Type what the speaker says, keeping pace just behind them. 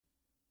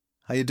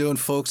How you doing,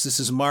 folks? This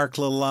is Mark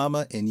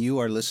Lalama, and you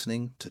are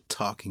listening to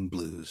Talking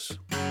Blues.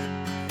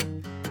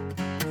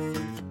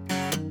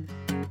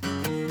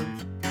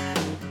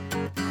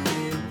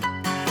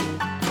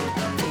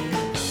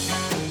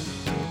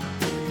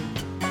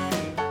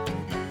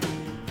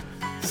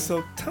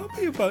 So tell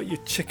me about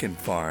your chicken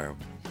farm.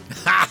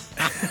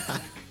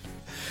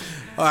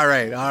 All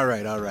right.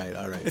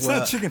 It's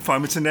not a chicken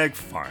farm, it's an egg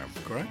farm,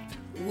 correct?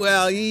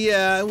 Well,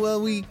 yeah.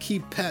 Well, we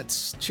keep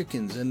pets,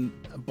 chickens, and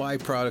a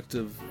byproduct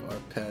of our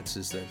pets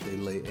is that they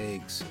lay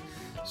eggs.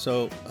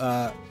 So,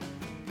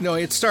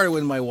 it started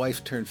when my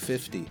wife turned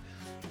 50,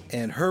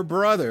 and her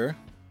brother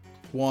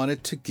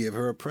wanted to give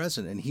her a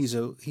present, and he's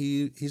a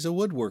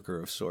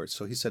woodworker of sorts.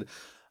 So he said,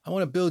 "I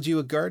want to build you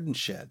a garden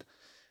shed."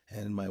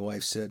 And my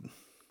wife said,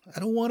 "I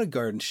don't want a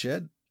garden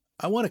shed.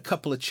 I want a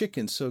couple of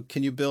chickens. So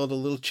can you build a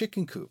little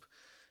chicken coop?"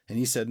 And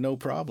he said, "No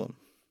problem."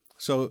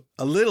 So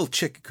a little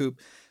chicken coop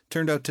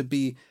turned out to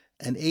be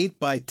an 8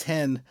 by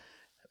 10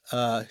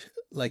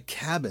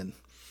 cabin.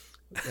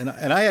 And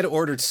I had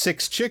ordered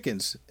 6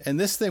 chickens, and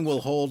this thing will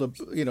hold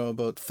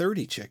about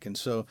 30 chickens.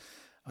 So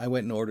I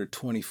went and ordered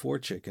 24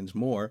 chickens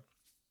more.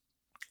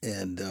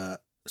 And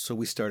so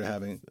we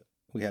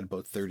had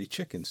about 30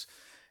 chickens.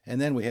 And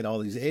then we had all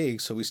these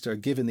eggs, so we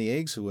started giving the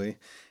eggs away.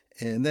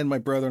 And then my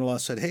brother-in-law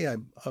said, "Hey, I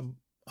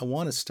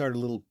want to start a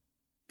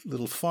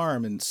little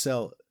farm and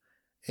sell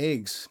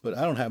eggs, but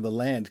I don't have the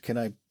land. Can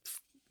I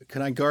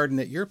garden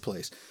at your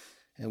place?"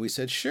 And we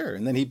said, "Sure."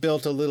 And then he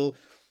built a little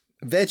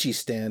veggie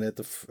stand at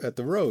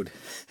the road,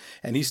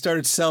 and he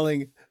started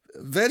selling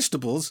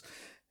vegetables.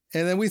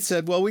 And then we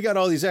said, "Well, we got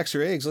all these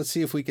extra eggs. Let's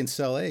see if we can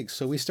sell eggs."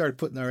 So we started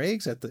putting our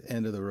eggs at the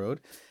end of the road,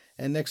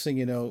 and next thing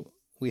you know,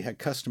 we had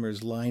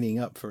customers lining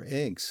up for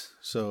eggs.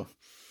 So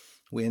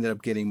we ended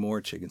up getting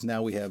more chickens.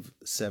 Now we have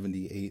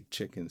 78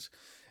 chickens,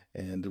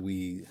 and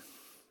we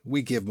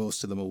give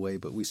most of them away,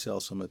 but we sell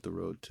some at the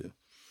road too.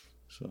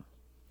 So,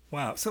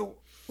 wow.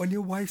 So when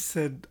your wife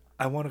said,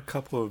 "I want a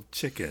couple of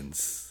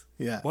chickens,"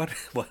 yeah, what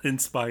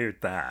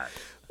inspired that?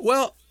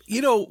 Well,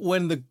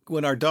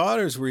 when our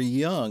daughters were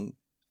young,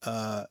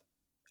 I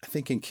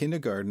think in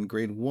kindergarten,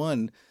 grade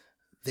 1,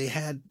 they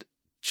had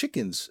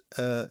chickens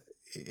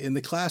in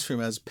the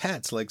classroom as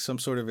pets, like some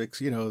sort of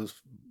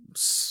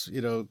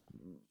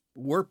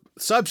work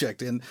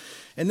subject. And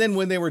then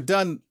when they were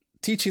done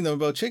teaching them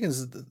about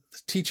chickens, the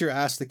teacher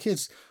asked the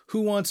kids,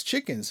 "Who wants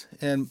chickens?"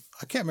 And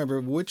I can't remember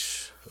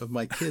which of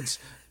my kids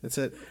that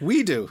said,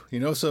 "We do,"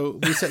 so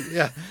we said,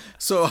 yeah.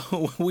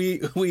 So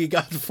we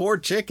got 4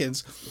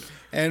 chickens,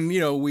 and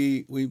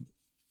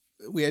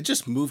we had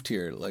just moved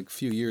here like a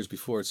few years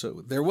before.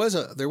 So there was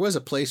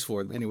a place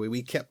for them. Anyway,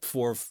 we kept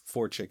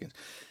four chickens.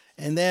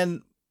 And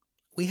then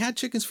we had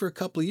chickens for a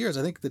couple of years.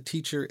 I think the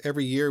teacher,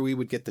 every year we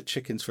would get the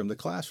chickens from the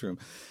classroom.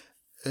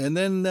 And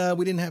then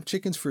we didn't have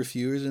chickens for a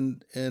few years,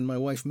 and my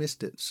wife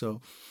missed it. So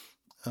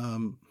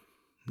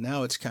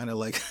now it's kind of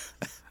like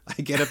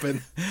I get up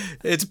and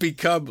it's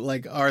become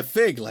like our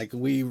thing. Like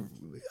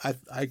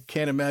I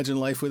can't imagine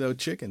life without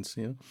chickens.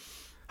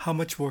 How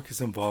much work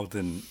is involved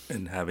in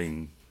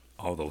having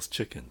all those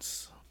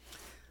chickens?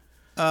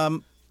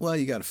 Well,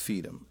 you got to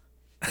feed them,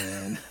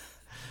 and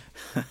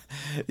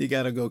you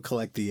got to go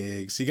collect the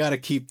eggs. You got to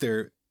keep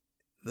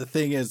the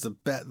thing is, the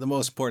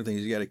most important thing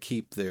is you got to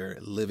keep their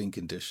living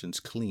conditions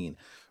clean,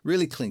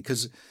 really clean.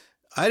 Because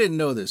I didn't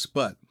know this,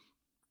 but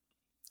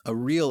a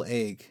real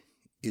egg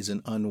is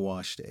an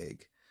unwashed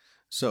egg.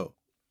 So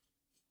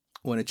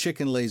when a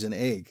chicken lays an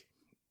egg,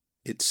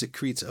 it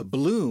secretes a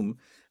bloom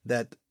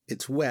that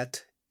it's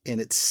wet,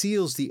 and it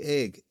seals the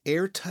egg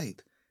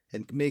airtight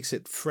and makes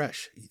it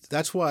fresh.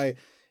 That's why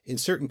in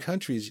certain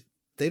countries,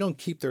 they don't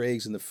keep their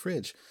eggs in the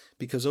fridge,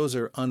 because those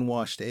are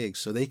unwashed eggs.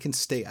 So they can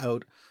stay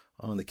out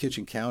on the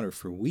kitchen counter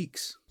for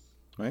weeks,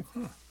 right?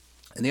 Huh.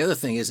 And the other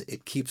thing is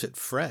it keeps it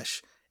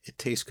fresh. It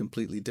tastes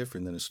completely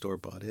different than a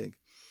store-bought egg.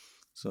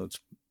 So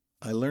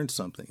I learned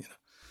something.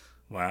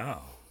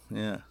 Wow.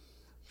 Yeah.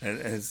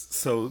 And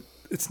so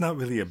it's not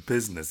really a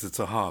business, it's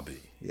a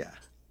hobby. Yeah,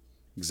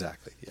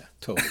 exactly. Yeah,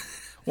 totally.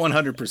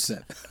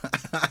 100%.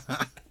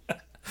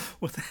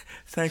 Well,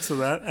 thanks for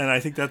that. And I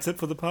think that's it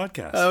for the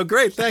podcast. Oh,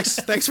 great.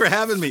 Thanks for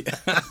having me.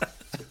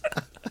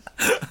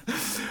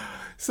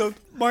 So,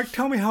 Mark,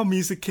 tell me how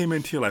music came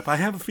into your life. I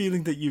have a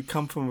feeling that you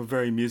come from a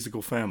very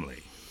musical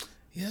family.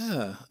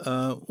 Yeah.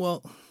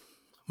 Well,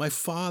 my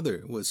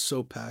father was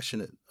so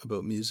passionate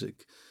about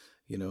music.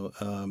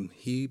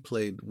 He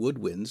played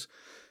woodwinds,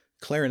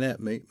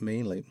 clarinet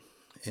mainly,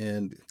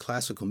 and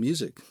classical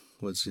music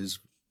was his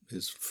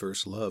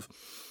first love.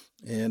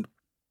 And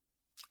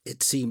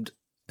it seemed,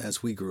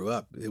 as we grew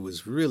up, it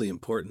was really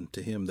important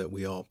to him that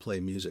we all play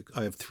music.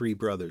 I have 3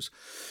 brothers.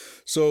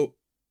 So,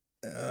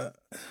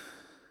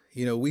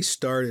 we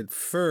started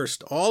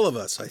first, all of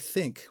us, I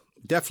think,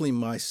 definitely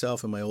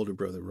myself and my older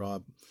brother,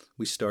 Rob,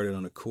 we started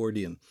on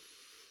accordion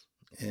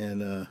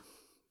and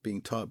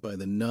being taught by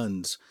the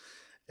nuns.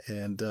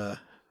 And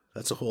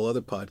that's a whole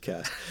other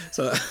podcast.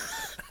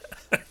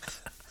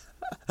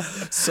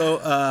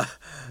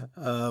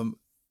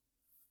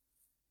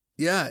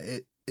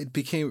 it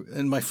became,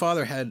 and my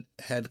father had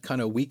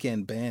kind of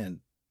weekend band,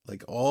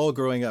 like all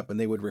growing up, and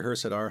they would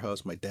rehearse at our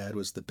house. My dad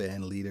was the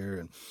band leader,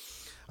 and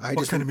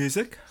What kind of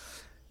music?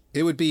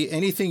 it would be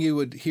anything you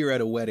would hear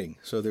at a wedding.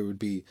 So there would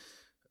be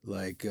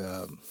like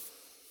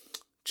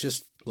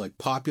just like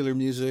popular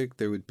music.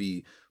 There would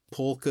be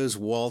polkas,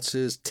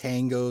 waltzes,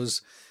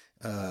 tangos,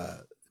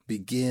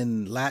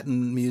 begin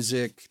Latin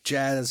music,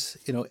 jazz,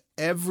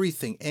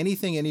 everything,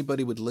 anything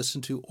anybody would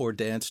listen to or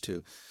dance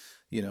to.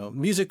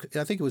 Music,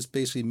 I think it was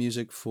basically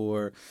music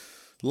for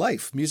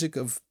life, music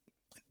of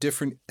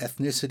different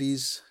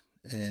ethnicities.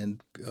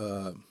 And,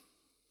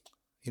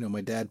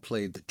 my dad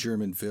played the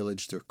German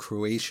Village, the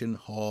Croatian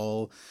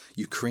Hall,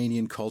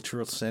 Ukrainian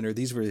Cultural Center.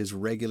 These were his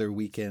regular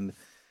weekend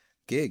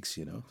gigs,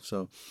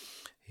 So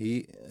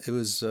I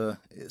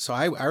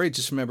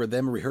just remember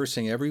them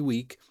rehearsing every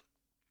week.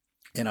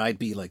 And I'd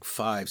be like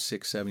 5,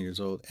 6, 7 years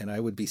old, and I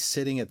would be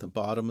sitting at the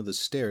bottom of the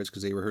stairs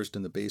because they rehearsed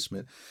in the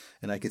basement,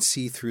 and I could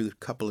see through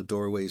a couple of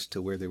doorways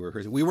to where they were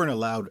rehearsing. We weren't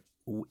allowed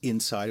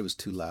inside; it was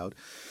too loud.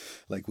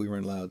 Like we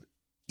weren't allowed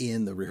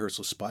in the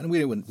rehearsal spot, and we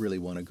didn't really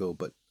want to go.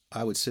 But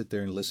I would sit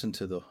there and listen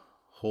to the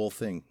whole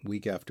thing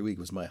week after week.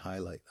 It was my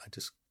highlight. I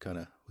just kind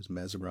of was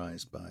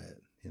mesmerized by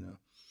it.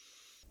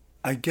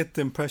 I get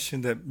the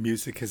impression that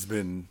music has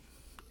been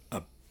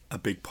a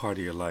big part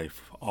of your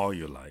life, all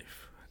your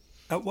life.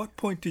 At what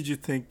point did you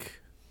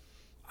think,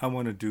 I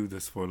want to do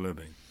this for a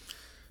living?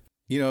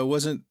 It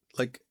wasn't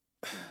like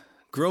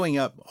growing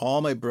up,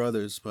 all my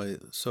brothers,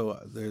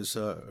 there's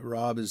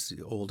Rob is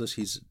the oldest.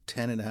 He's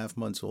 10 and a half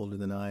months older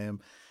than I am,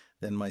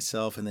 then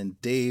myself. And then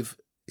Dave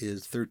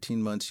is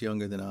 13 months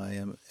younger than I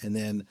am. And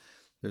then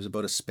there's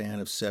about a span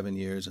of 7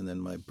 years. And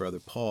then my brother,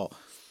 Paul.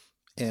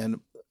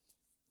 And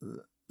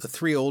the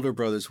three older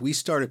brothers, we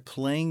started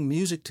playing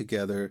music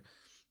together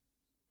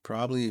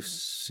probably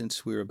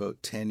since we were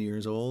about 10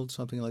 years old,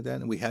 something like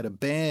that. And we had a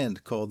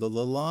band called the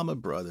Lalama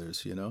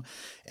Brothers,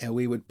 and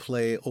we would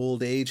play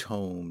old age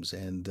homes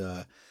and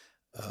the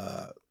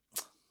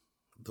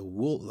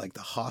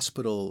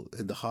hospital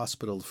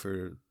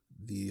for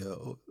the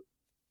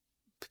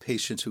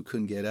patients who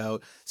couldn't get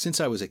out. Since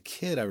I was a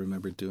kid, I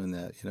remember doing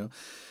that,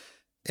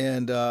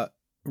 and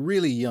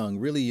really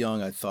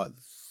young, I thought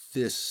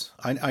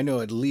I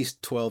know at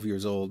least 12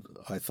 years old,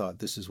 I thought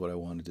this is what I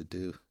wanted to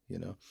do,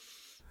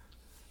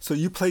 So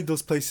you played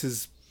those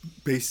places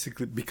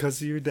basically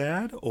because of your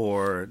dad,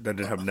 or did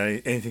it have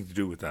anything to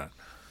do with that?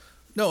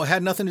 No, it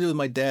had nothing to do with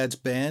my dad's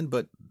band,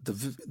 but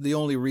the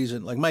only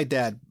reason, like my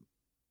dad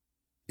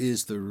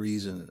is the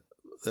reason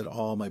that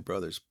all my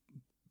brothers,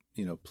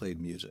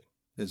 played music.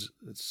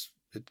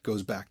 It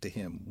goes back to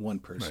him, one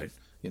person,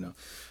 right.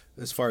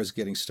 As far as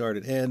getting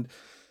started. And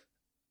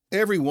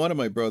every one of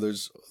my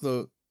brothers,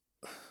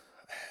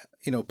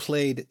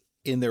 played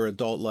in their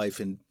adult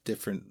life in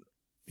different,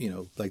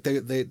 like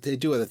they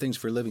do other things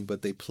for a living,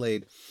 but they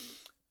played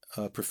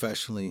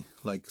professionally,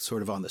 like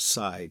sort of on the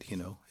side,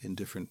 in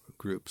different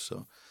groups.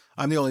 So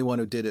I'm the only one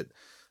who did it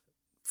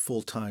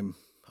full time.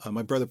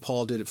 My brother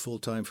Paul did it full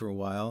time for a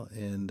while,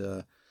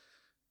 and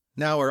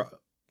now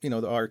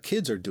our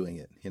kids are doing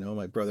it.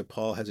 My brother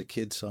Paul has a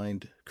kid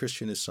signed.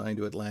 Christian is signed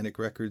to Atlantic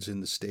Records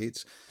in the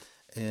States,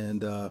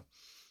 and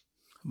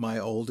my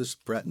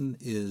oldest Breton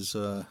is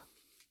an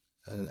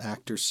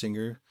actor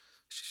singer.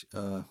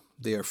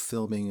 They are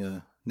filming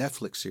a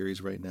Netflix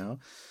series right now.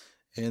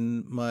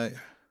 And my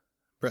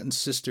Breton's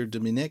sister,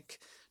 Dominique,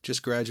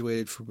 just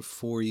graduated for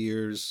 4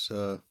 years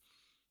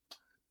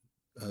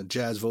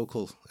jazz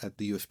vocal at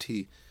the U of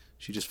T.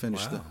 She just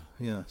finished so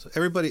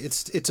everybody,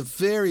 it's a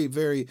very,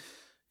 very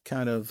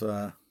kind of,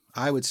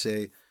 I would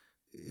say,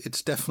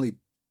 it's definitely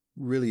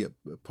really a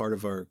part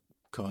of our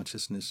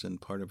consciousness and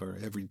part of our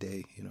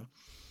everyday,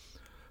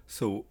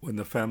 So when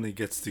the family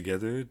gets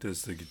together,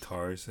 does the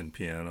guitars and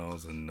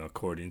pianos and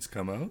accordions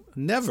come out?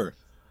 Never.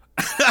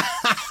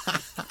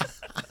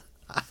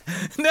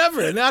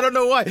 Never. And I don't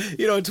know why.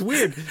 It's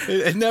weird.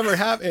 It never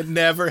It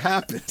never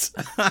happens.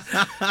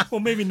 Well,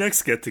 maybe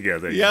next get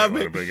together. Yeah,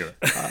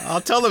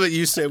 I'll tell them that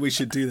you said we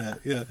should do that.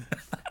 Yeah.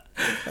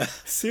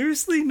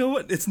 Seriously? No,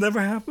 it's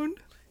never happened?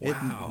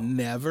 Wow. It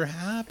never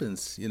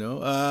happens,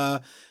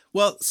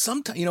 Well,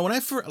 sometimes,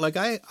 when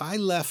I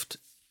left,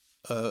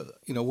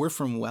 we're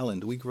from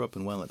Welland. We grew up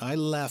in Welland. I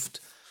left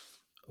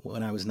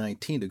when I was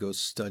 19 to go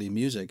study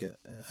music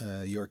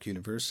at York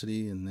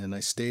University. And then I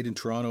stayed in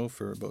Toronto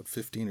for about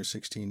 15 or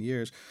 16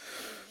 years.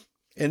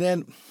 And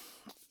then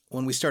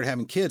when we started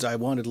having kids, I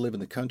wanted to live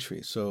in the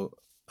country. So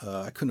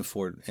I couldn't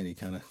afford any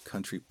kind of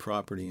country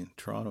property in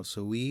Toronto.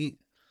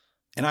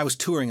 And I was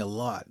touring a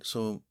lot.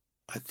 So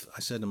I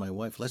said to my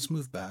wife, let's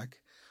move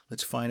back.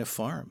 Let's find a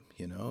farm,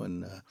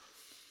 and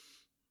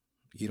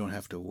you don't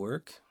have to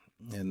work.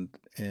 And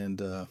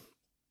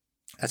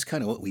that's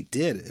kind of what we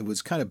did. It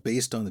was kind of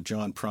based on the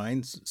John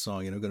Prine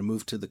song, going to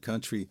move to the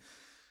country,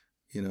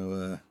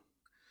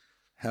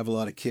 have a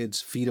lot of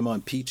kids, feed them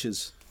on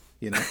peaches,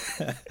 and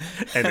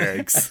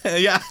eggs.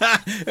 Yeah.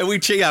 And we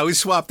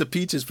swapped the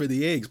peaches for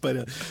the eggs.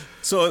 But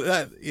so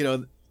that,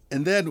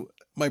 and then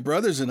my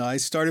brothers and I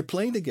started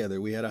playing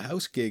together. We had a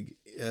house gig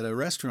at a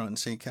restaurant in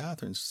St.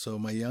 Catharines. So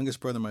my youngest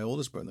brother, my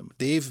oldest brother,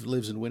 Dave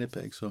lives in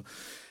Winnipeg. So,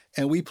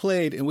 and we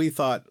played, and we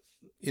thought,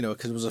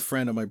 because it was a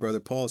friend of my brother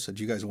Paul said,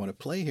 "You guys want to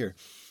play here?"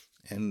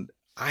 And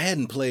I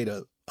hadn't played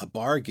a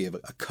bar gig,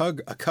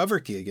 a cover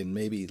gig in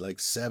maybe like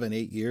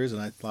 7-8 years,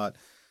 and I thought,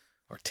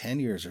 or 10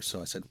 years or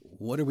so. I said,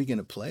 "What are we going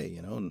to play?"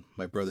 And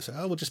my brother said,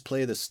 "Oh, we'll just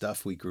play the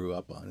stuff we grew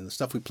up on and the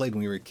stuff we played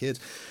when we were kids."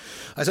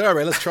 I said, "All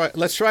right,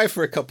 let's try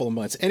for a couple of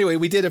months." Anyway,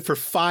 we did it for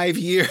 5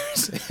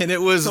 years, and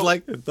it was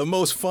like the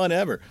most fun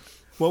ever.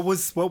 What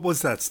was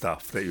that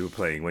stuff that you were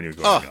playing when you were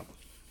growing up?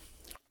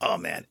 Oh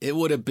man, it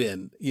would have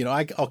been,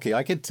 I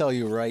can tell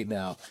you right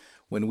now,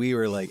 when we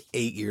were like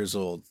 8 years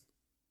old,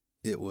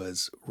 it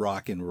was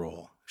rock and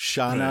roll.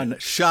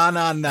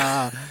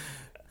 Sha-na-na,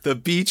 the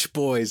Beach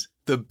Boys,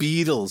 the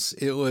Beatles.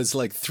 It was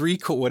like three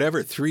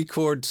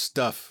chord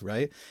stuff,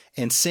 right?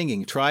 And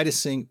singing, trying to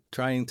sing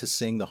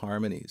the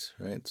harmonies,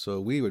 right? So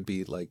we would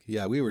be like,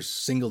 we were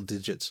single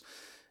digits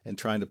and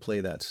trying to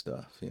play that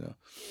stuff,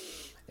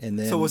 And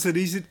then, so was it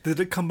easy? Did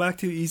it come back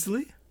to you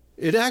easily?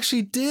 It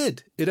actually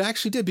did.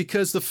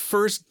 Because the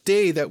first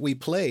day that we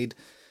played,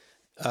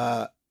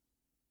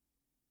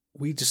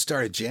 we just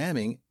started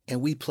jamming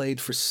and we played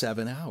for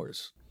 7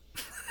 hours.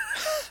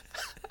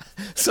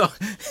 So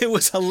it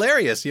was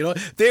hilarious.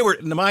 They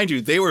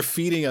were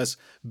feeding us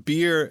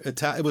beer.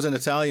 It was an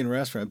Italian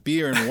restaurant.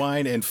 Beer and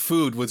wine and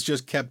food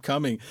just kept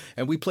coming.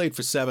 And we played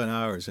for 7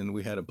 hours and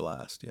we had a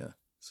blast. Yeah.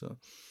 So.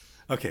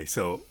 Okay.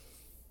 So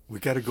we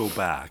got to go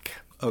back.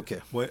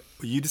 Okay.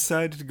 You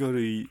decided to go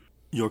to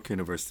York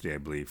University, I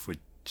believe, for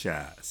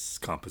jazz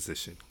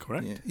composition,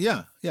 correct?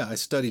 Yeah. I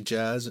studied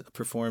jazz,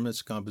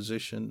 performance,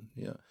 composition,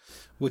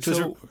 which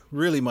was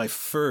really my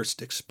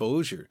first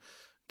exposure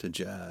to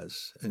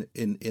jazz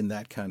in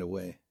that kind of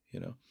way,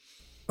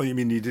 Oh, you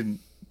mean you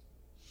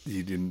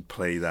didn't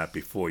play that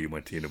before you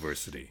went to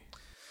university?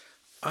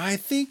 I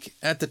think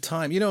at the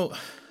time,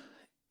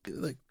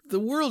 like the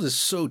world is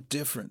so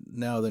different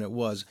now than it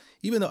was.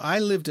 Even though I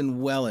lived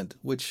in Welland,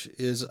 which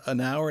is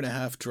an hour and a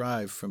half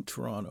drive from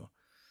Toronto.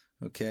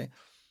 Okay.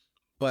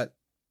 But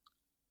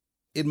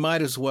it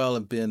might as well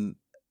have been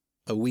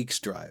a week's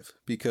drive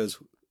because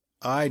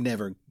I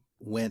never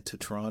went to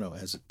Toronto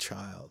as a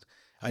child.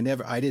 I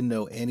didn't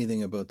know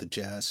anything about the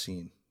jazz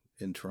scene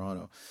in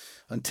Toronto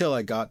until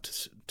I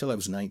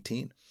was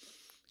 19,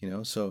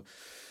 so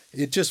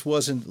it just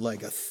wasn't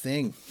like a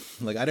thing.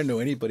 Like I didn't know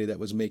anybody that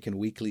was making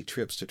weekly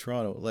trips to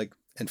Toronto.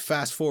 And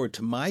fast forward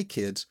to my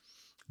kids,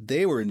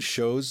 they were in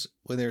shows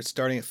when they were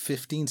starting at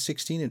 15,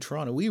 16 in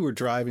Toronto. We were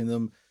driving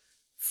them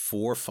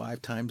 4 or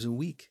 5 times a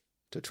week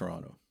to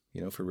Toronto,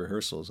 for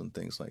rehearsals and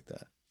things like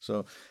that.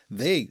 So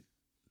they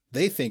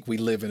think we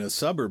live in a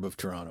suburb of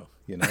Toronto,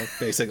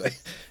 basically,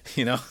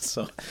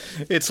 so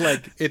it's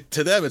like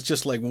to them, it's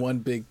just like one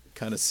big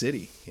kind of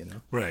city,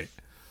 Right.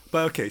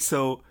 But okay.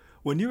 So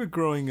when you were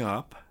growing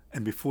up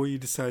and before you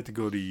decided to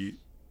go to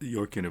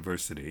York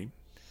University,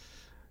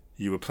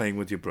 you were playing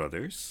with your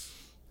brothers.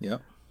 Yeah.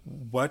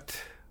 What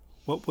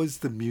was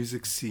the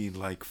music scene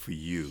like for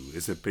you?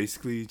 Is it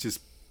basically just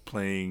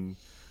playing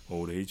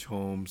old age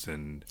homes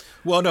and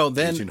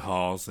aging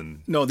halls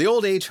the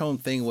old age home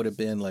thing would have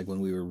been like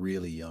when we were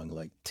really young,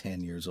 like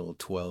 10 years old,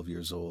 12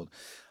 years old.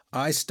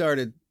 I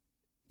started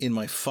in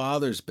my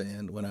father's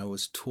band when I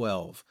was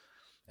 12,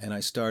 and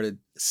I started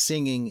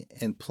singing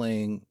and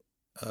playing.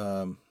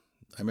 I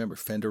remember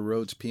Fender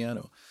Rhodes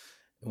piano.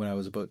 When I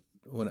was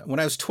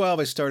 12,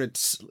 I started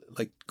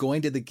like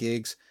going to the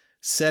gigs,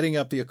 setting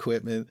up the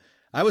equipment.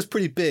 I was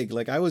pretty big.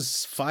 Like I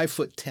was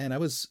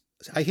 5'10".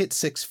 I hit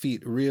 6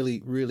 feet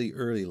really, really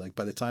early. Like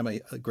by the time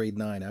grade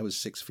 9, I was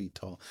 6 feet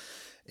tall.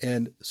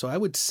 And so I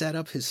would set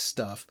up his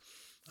stuff.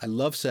 I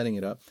love setting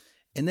it up.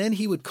 And then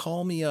he would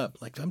call me up.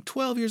 Like I'm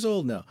 12 years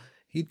old now.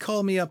 He'd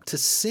call me up to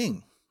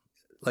sing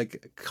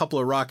like a couple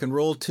of rock and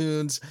roll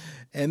tunes.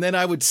 And then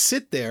I would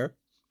sit there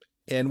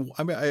and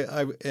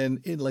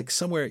in like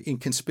somewhere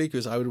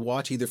inconspicuous, I would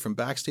watch either from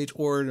backstage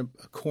or in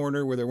a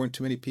corner where there weren't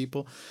too many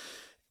people.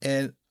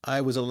 And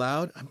I was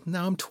allowed,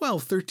 now I'm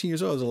 12, 13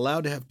 years old, I was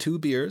allowed to have 2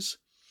 beers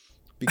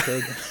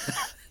because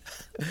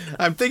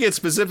I'm thinking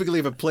specifically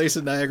of a place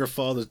in Niagara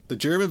Falls, the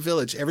German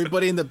Village.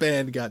 Everybody in the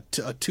band got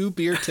 2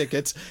 beer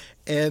tickets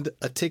and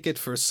a ticket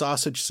for a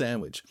sausage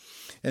sandwich.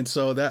 And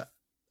so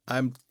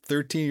I'm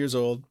 13 years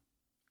old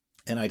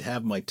and I'd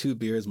have my 2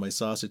 beers, my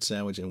sausage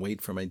sandwich, and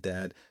wait for my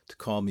dad to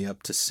call me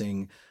up to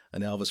sing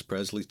an Elvis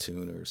Presley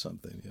tune or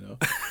something,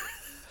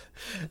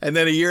 And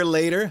then a year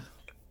later,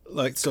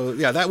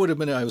 that would have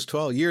been, I was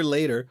 12. A year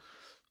later,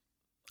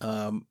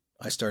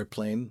 I started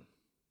playing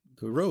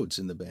the Rhodes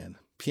in the band,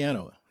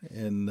 piano,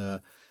 and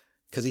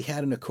because he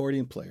had an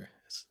accordion player,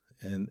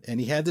 and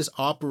he had this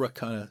opera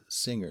kind of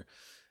singer,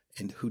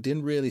 and who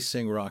didn't really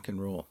sing rock and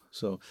roll.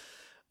 So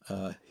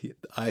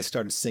I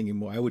started singing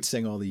more. I would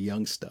sing all the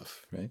young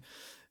stuff, right?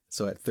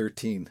 So at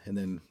 13, and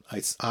then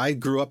I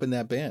grew up in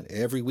that band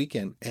every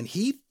weekend, and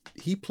he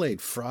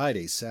played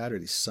Friday,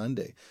 Saturday,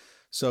 Sunday,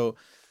 so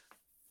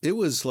it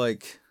was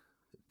like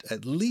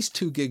at least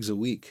 2 gigs a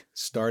week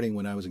starting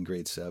when I was in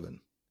grade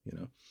 7,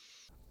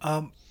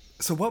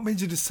 So what made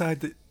you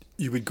decide that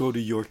you would go to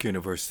York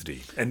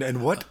University,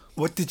 and what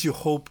did you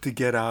hope to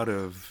get out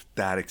of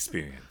that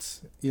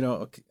experience? You know,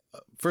 okay,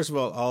 first of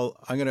all,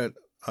 I'm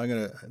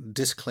gonna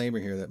disclaimer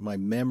here that my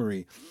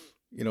memory,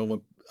 you know,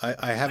 when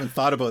I haven't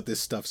thought about this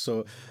stuff,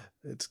 so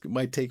it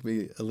might take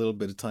me a little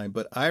bit of time.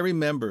 But I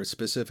remember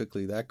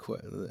specifically that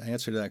the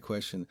answer to that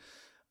question.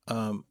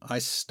 I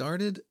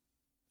started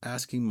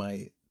asking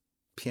my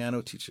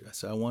piano teacher. I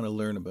said, I want to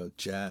learn about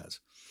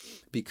jazz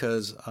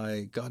because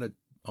I got an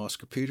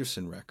Oscar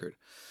Peterson record,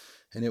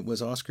 and it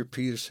was Oscar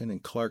Peterson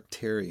and Clark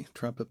Terry,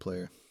 trumpet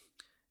player.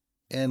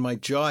 And my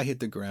jaw hit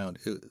the ground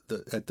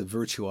at the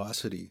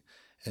virtuosity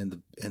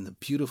and the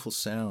beautiful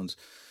sounds.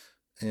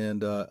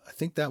 And I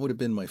think that would have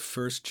been my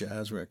first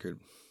jazz record.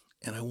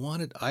 And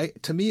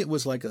to me, it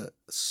was like I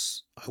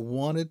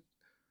wanted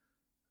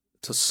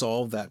to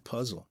solve that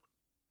puzzle.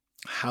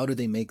 How do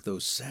they make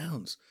those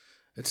sounds?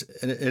 It's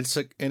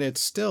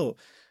still,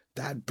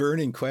 that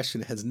burning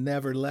question has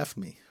never left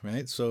me,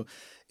 right? So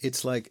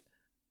it's like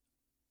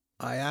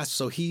I asked.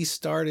 So he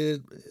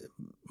started,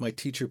 my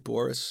teacher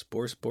Boris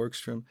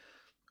Borgstrom.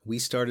 We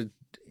started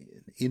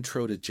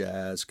intro to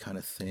jazz kind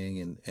of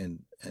thing, and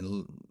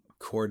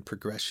chord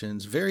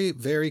progressions, very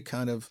very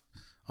kind of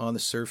on the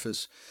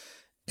surface.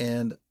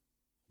 And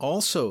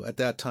also at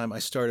that time, I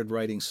started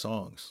writing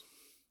songs,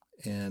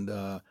 and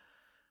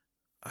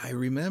I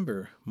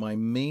remember my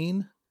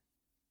main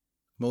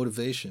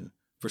motivation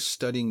for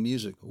studying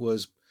music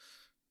was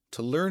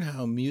to learn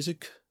how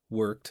music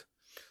worked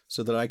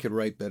so that I could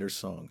write better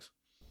songs.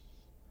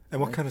 And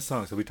what kind of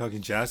songs? Are we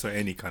talking jazz or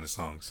any kind of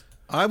songs?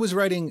 I was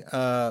writing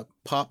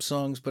pop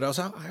songs, but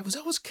I was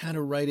always kind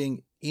of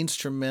writing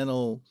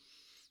instrumental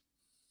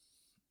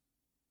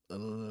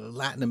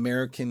Latin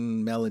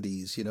American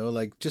melodies, you know,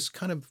 like just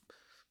kind of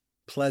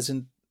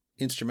pleasant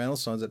instrumental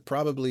songs that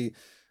probably,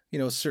 you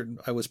know,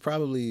 I was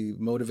probably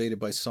motivated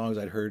by songs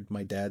I'd heard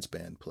my dad's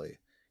band play,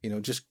 you know,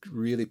 just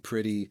really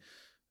pretty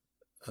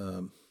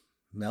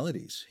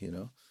melodies, you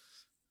know.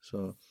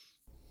 So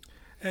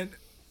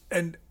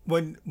and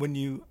when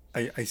you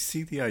I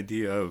see the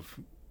idea of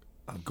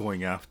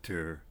going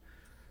after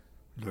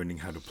learning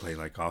how to play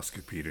like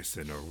Oscar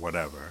Peterson or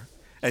whatever.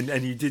 And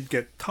you did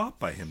get taught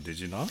by him, did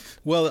you not?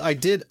 Well, I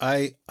did.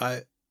 I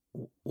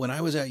when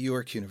I was at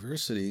York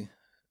University,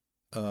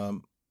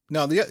 now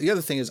the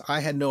other thing is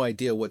I had no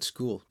idea what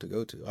school to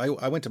go to.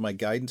 I went to my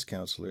guidance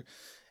counselor,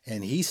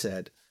 and he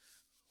said,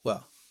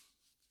 well,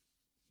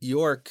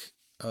 York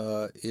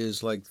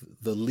is like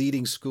the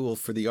leading school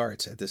for the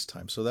arts at this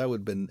time. So that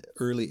would have been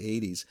early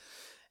 80s.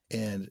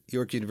 And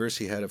York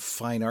University had a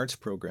fine arts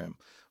program,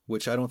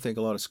 which I don't think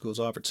a lot of schools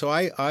offered. So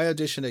I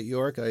auditioned at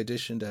York. I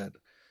auditioned at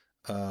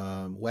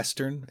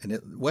Western, and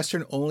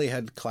Western only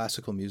had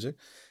classical music.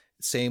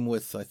 Same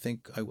with, I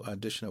think I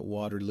auditioned at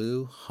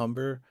Waterloo,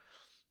 Humber,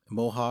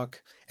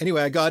 Mohawk.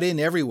 Anyway, I got in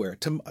everywhere.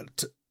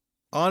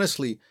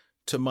 Honestly,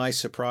 to my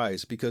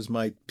surprise, because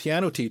my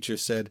piano teacher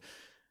said,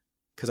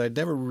 because I'd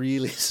never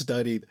really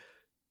studied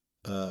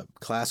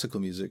classical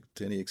music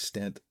to any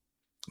extent,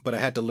 but I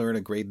had to learn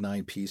a grade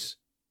 9 piece.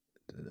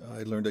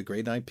 I learned a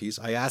grade 9 piece.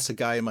 I asked a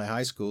guy in my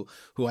high school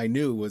who I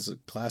knew was a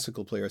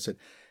classical player. I said,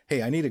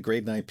 hey, I need a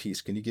grade 9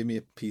 piece. Can you give me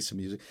a piece of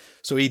music?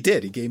 So he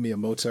did. He gave me a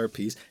Mozart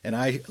piece, and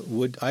I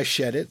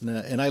shed it,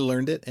 and I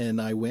learned it,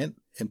 and I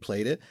went and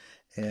played it,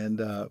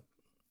 and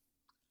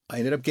I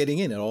ended up getting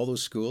in at all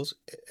those schools.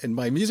 And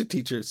my music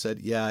teacher said,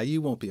 yeah, you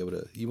won't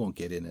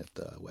get in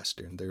at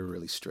Western. They're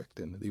really strict,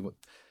 and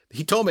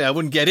he told me I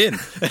wouldn't get in,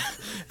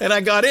 and I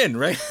got in,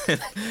 right?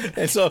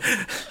 And so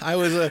I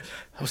was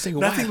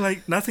thinking,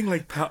 nothing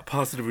like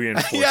positive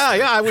reinforcement.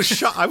 Yeah, I was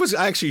shocked. I was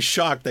actually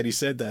shocked that he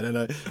said that, and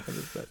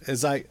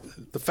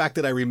the fact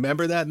that I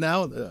remember that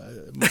now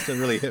must have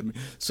really hit me.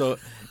 So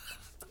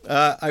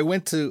I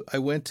went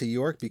to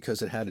York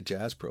because it had a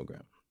jazz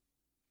program,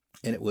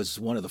 and it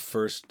was one of the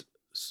first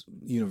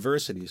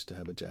universities to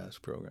have a jazz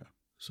program.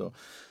 So,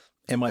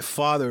 and my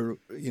father,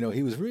 you know,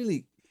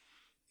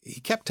 he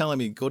kept telling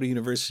me go to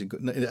university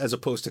as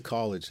opposed to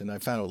college. And I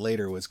found out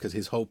later was because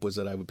his hope was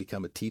that I would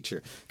become a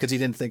teacher, because he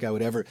didn't think I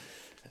would ever,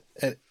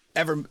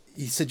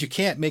 he said, you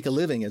can't make a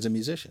living as a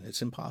musician.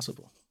 It's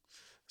impossible.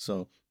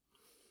 So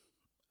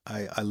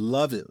I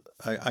love it.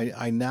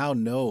 I now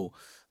know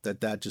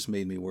that just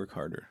made me work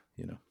harder,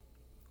 you know.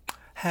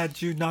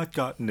 Had you not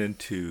gotten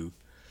into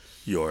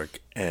York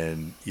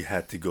and you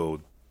had to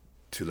go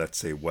to, let's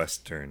say,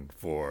 Western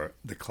for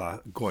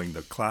going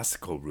the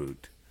classical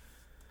route,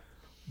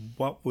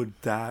 what would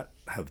that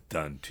have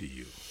done to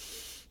you?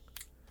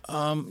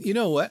 You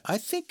know what? I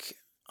think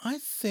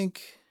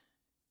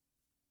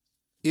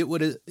it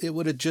would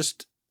have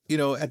just, you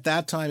know, at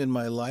that time in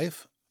my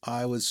life,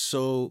 I was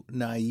so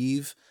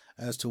naive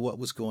as to what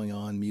was going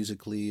on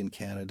musically in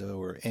Canada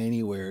or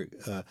anywhere.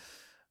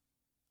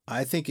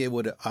 I think I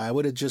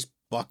would have just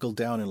buckled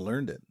down and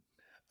learned it.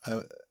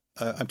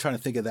 I'm trying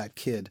to think of that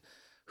kid,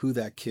 who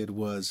that kid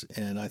was,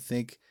 and I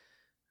think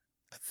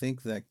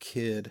that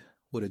kid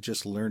would have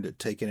just learned it,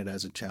 taken it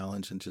as a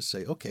challenge, and just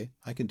say, okay,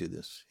 I can do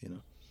this, you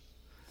know.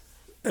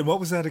 And what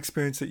was that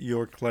experience at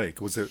York like?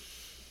 Was it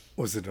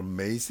Was it an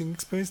amazing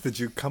experience? Did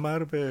you come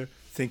out of it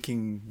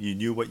thinking you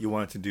knew what you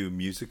wanted to do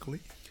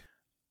musically?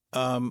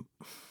 Um,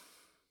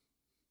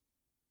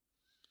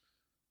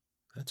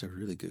 that's a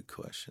really good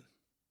question.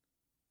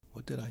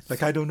 What did I think?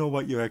 Like, I don't know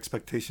what your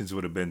expectations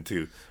would have been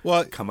to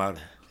Well, come out.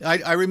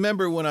 I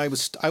remember when I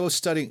was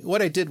studying.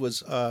 What I did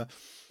was,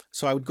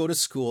 so I would go to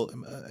school.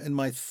 In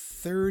my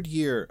third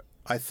year,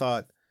 I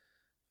thought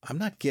I'm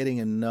not getting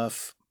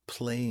enough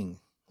playing.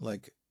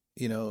 Like,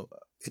 you know,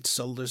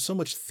 there's so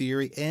much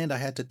theory, and I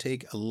had to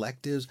take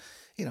electives.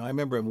 You know, I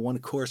remember one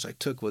course I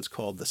took was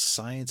called the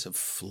Science of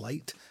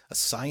Flight, a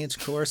science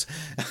course.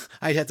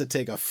 I had to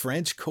take a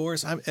French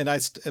course.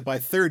 By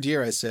third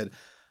year, I said,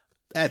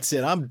 "That's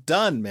it. I'm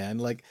done, man."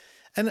 Like,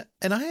 and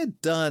I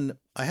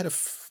had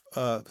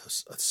a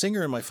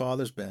singer in my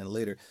father's band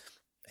later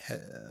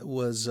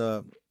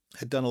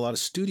had done a lot of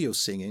studio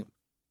singing,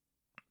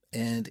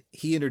 and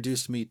he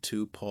introduced me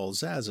to Paul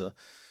Zaza,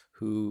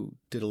 who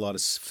did a lot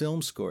of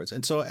film scores.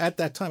 And so at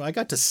that time, I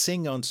got to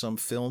sing on some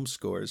film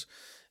scores.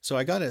 So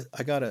I got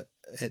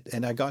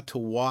to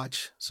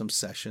watch some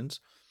sessions.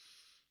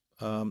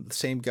 The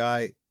same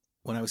guy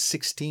when I was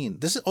 16.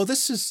 This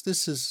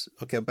is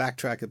okay. I'll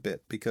backtrack a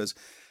bit because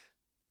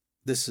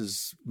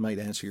might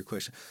answer your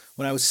question.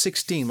 When I was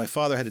 16, my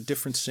father had a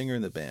different singer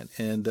in the band,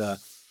 and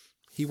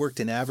he worked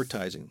in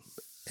advertising,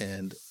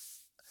 and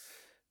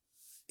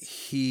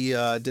he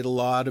did a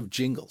lot of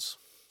jingles.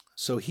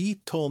 So he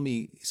told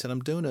me, he said,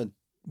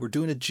 we're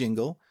doing a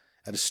jingle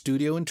at a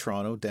studio in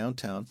Toronto,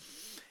 downtown.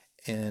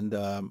 And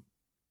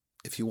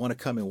if you want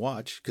to come and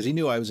watch, because he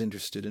knew I was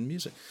interested in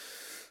music.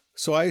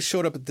 So I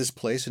showed up at this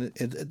place, and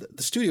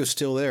the studio's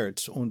still there.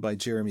 It's owned by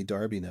Jeremy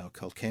Darby now,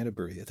 called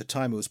Canterbury. At the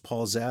time, it was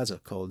Paul Zaza,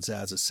 called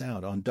Zaza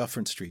Sound, on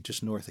Dufferin Street,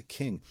 just north of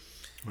King.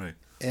 Right.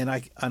 And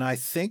I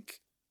think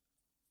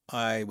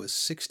I was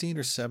 16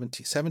 or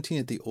 17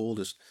 at the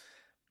oldest.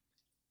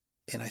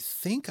 And I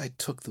think I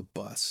took the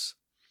bus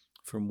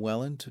from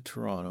Welland to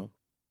Toronto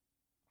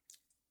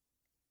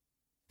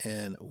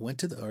and went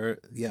to the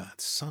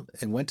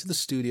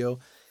studio,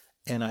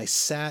 and I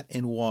sat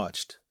and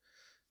watched.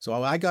 So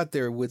I got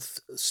there with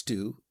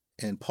Stu,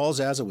 and Paul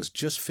Zaza was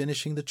just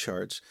finishing the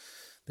charts.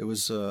 There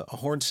was a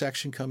horn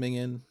section coming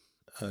in,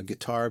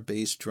 guitar,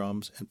 bass,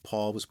 drums, and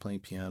Paul was playing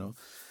piano.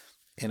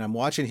 And I'm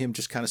watching him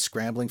just kind of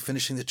scrambling,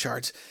 finishing the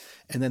charts.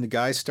 And then the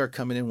guys start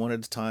coming in one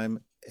at a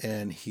time,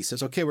 and he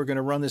says, "Okay, we're going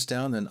to run this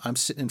down." And I'm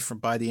sitting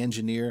by the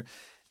engineer,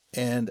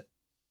 and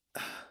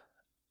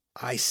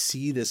I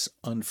see this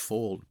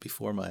unfold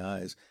before my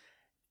eyes,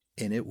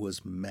 and it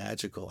was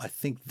magical. I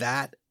think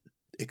that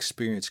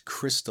experience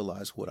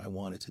crystallized what I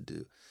wanted to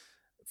do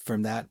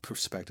from that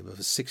perspective of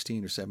a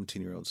 16 or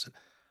 17-year-old said,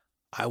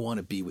 I want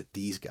to be with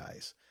these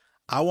guys.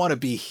 I want to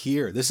be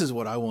here. This is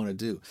what I want to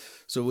do.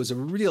 So it was a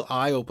real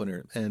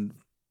eye-opener. And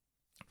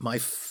my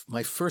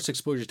first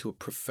exposure to a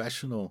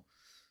professional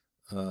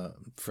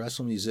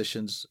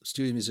musicians,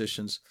 studio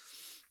musicians,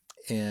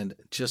 and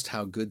just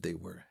how good they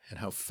were and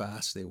how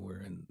fast they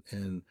were.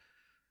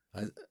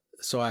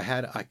 So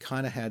I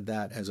kind of had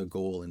that as a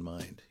goal in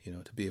mind,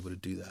 to be able to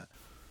do that.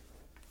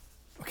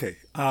 Okay.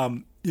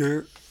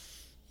 You're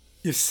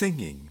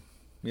singing.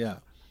 Yeah.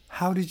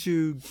 How did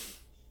you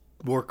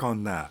work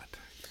on that?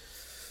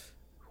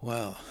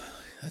 Well,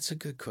 that's a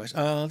good question.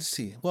 Let's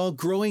see. Well,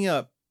 growing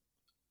up,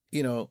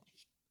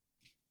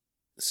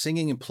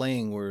 singing and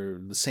playing were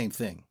the same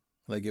thing.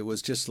 Like, it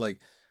was just like,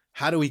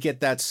 how do we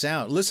get that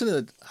sound? Listen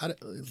to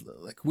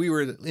like we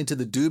were into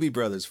the Doobie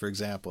Brothers, for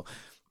example,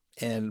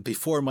 and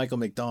before Michael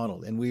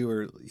McDonald, and we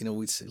were,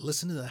 we'd say,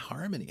 listen to the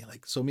harmony.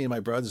 Like, so me and my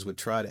brothers would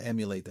try to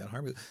emulate that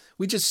harmony.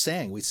 We just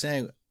sang. We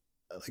sang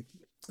like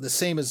the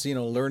same as,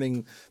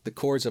 learning the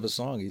chords of a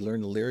song. You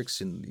learn the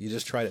lyrics and you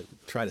just try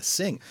to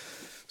sing.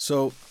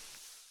 So,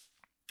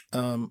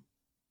 at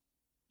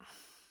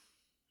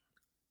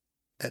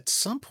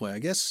some point, I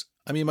guess,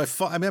 I mean, I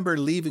remember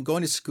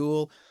going to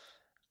school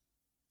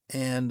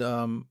and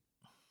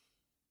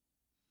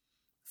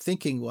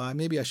thinking, well,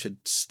 maybe I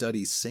should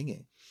study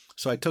singing.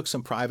 So I took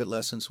some private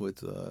lessons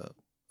with a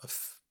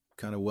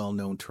kind of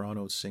well-known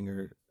Toronto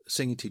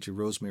singing teacher,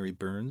 Rosemary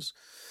Burns.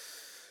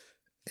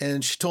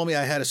 And she told me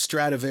I had a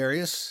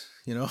Stradivarius.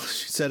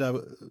 She said,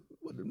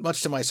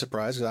 much to my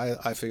surprise,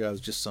 I figured I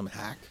was just some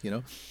hack,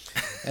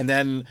 And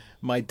then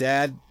my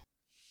dad,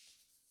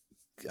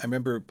 I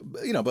remember,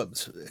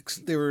 but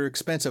they were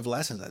expensive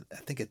lessons. I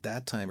think at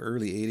that time,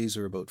 early 80s,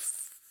 were about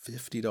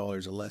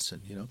 $50 a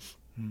lesson,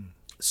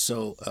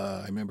 So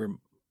I remember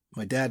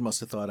my dad must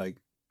have thought I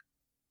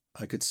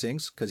could sing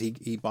because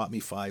he bought me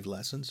 5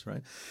 lessons,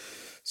 right?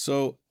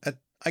 So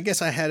I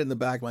guess I had it in the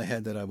back of my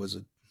head that I was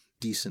a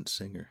decent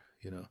singer,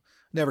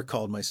 Never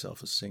called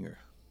myself a singer.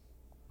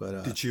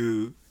 But did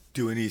you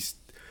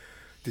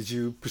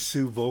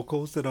pursue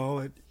vocals at all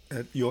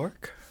at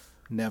York?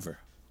 Never.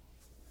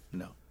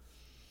 No.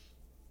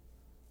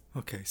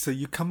 Okay, so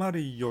you come out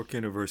of York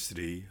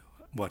University.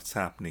 What's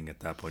happening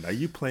at that point? Are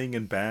you playing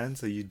in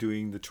bands? Are you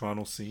doing the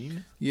Toronto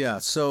scene? Yeah.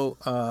 So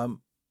let's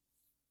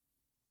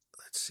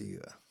see.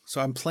 So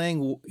I'm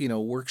playing,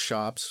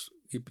 workshops,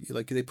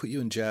 like they put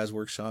you in jazz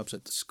workshops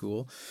at the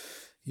school.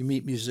 You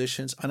meet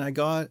musicians, and I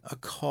got a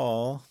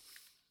call.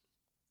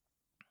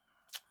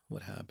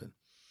 What happened?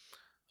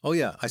 Oh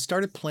yeah, I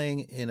started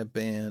playing in a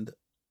band.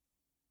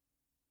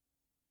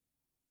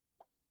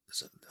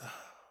 Man,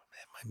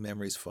 my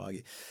memory's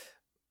foggy.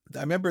 I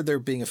remember there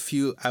being a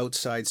few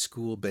outside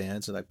school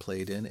bands that I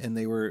played in, and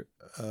they were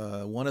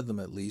one of them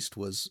at least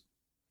was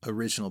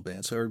original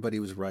band, so everybody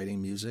was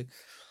writing music.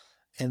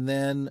 And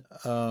then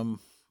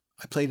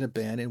I played in a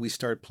band, and we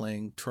started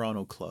playing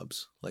Toronto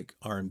clubs, like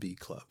R&B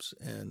clubs,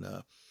 and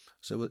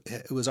so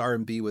it was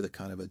R&B with a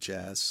kind of a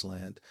jazz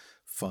slant,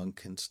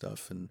 funk and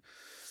stuff, and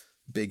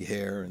big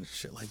hair and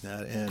shit like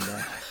that,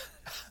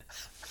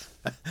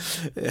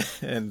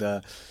 and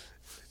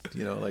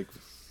like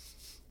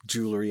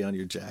jewelry on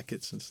your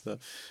jackets and stuff.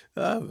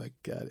 Oh my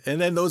god!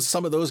 And then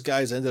some of those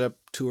guys ended up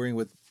touring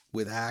with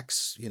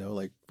acts,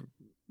 like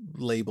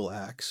label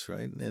acts,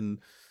 right? And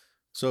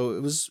so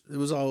it was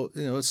all,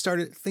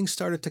 things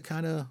started to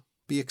kind of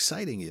be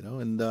exciting,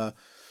 and then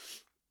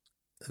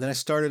I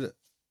started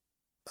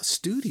a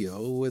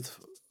studio with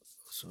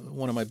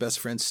one of my best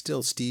friends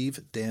still, Steve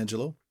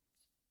D'Angelo.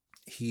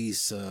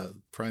 He's a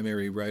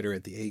primary writer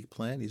at the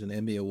Eggplant. He's an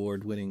Emmy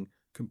Award winning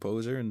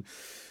composer, and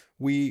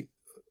we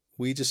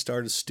just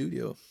started a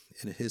studio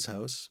in his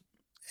house,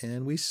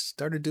 and we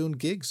started doing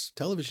gigs,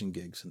 television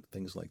gigs and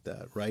things like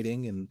that,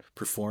 writing and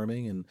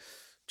performing and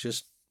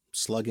just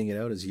slugging it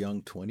out as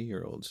young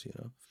 20-year-olds,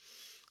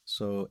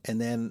 So,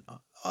 and then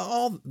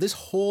all this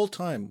whole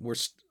time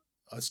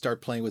I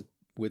start playing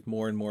with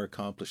more and more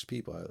accomplished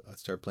people. I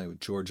started playing with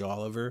George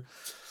Oliver.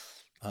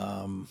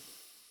 I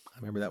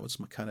remember that was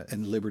my kind of,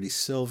 and Liberty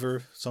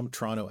Silver, some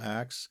Toronto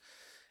acts,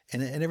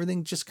 and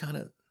everything just kind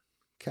of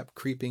kept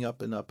creeping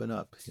up and up and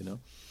up,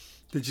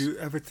 Did you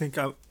ever think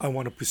I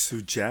want to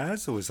pursue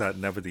jazz, or was that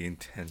never the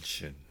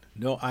intention?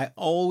 No, I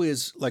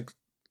always, like,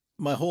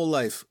 my whole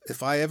life,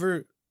 if I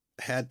ever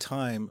had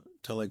time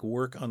to like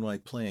work on my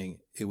playing,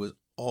 it was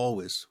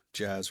always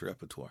jazz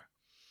repertoire.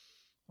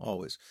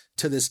 Always.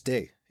 To this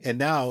day. And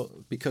now,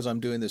 because I'm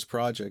doing this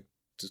project,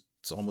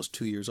 it's almost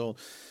 2 years old.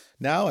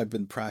 Now I've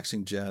been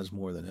practicing jazz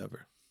more than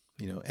ever,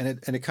 and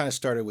it kind of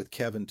started with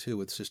Kevin too,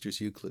 with Sisters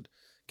Euclid,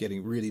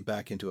 getting really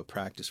back into a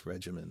practice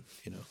regimen,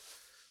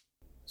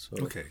 So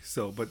okay,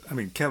 but I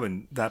mean,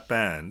 Kevin, that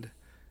band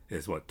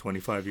is what,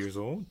 25 years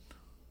old?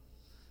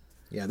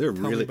 Yeah, they're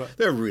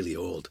really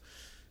old.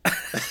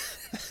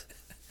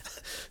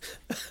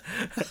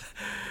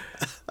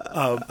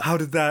 How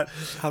did that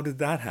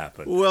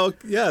happen? Well,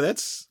 yeah,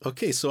 that's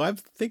okay. So I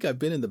think I've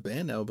been in the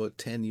band now about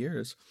 10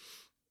 years.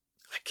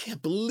 I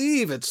can't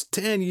believe it's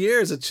 10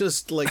 years. It's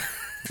just like,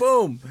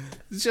 boom,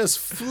 it just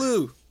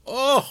flew.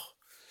 Oh,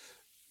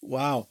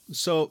 wow.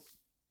 So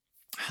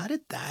how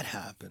did that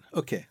happen?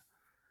 Okay.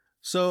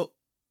 So,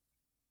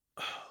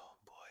 oh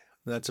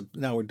boy,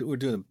 now we're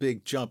doing a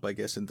big jump, I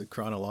guess, into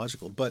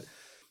chronological. But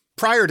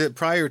prior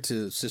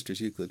to Sisters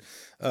Euclid,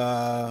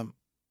 I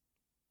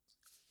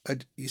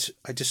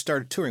just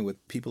started touring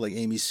with people like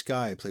Amy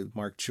Sky. I played with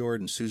Mark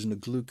Jordan, Susan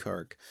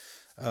Glukark,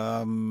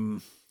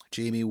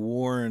 Jamie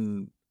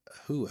Warren.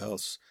 Who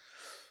else?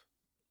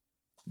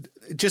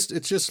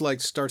 It's just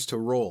like starts to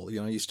roll.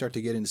 You start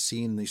to get in the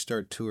scene, and you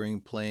start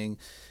touring, playing.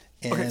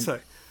 And okay, so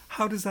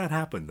how does that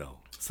happen though?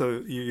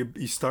 So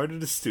you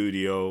started a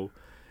studio,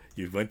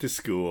 you went to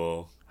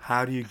school.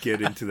 How do you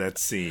get into that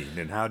scene,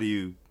 and how do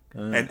you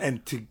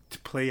and to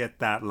play at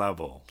that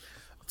level?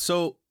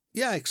 So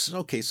yeah,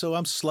 okay. So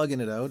I'm slugging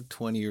it out,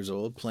 20 years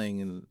old,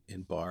 playing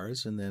in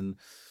bars, and then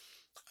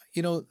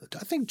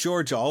I think the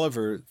George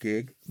Oliver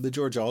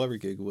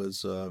gig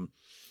was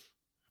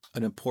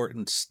an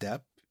important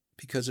step,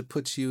 because it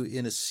puts you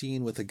in a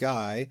scene with a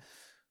guy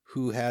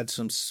who had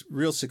some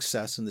real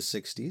success in the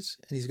 60s,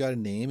 and he's got a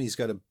name. He's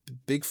got a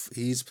big,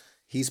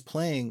 he's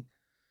playing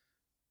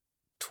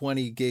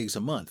 20 gigs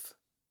a month,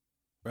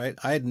 right?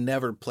 I had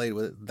never played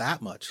with it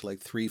that much, like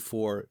 3,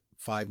 4,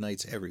 5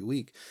 nights every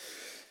week.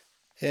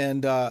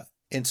 And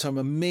some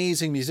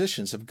amazing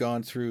musicians have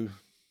gone through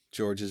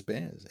George's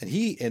bands.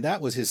 And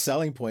that was his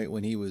selling point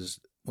when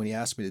he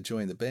asked me to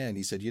join the band.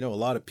 He said, a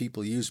lot of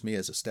people use me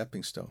as a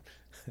stepping stone.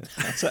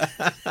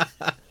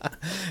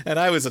 And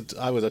I was a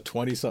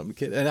 20-something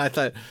kid, and I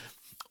thought,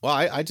 well,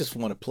 I just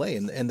want to play.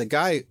 And the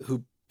guy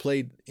who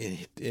played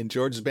in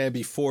George's band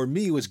before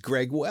me was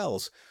Greg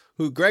Wells,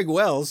 Greg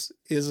Wells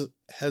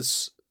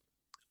has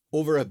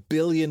over 1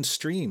 billion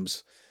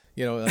streams.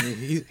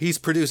 He's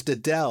produced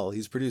Adele,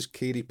 he's produced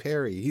Katy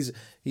Perry.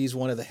 He's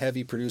one of the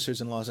heavy producers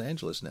in Los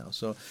Angeles now.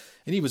 So,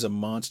 and he was a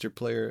monster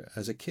player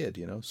as a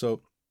kid,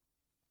 So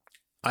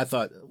I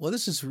thought, well,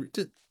 this is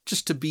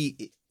just to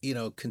be,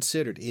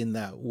 considered in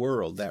that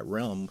world, that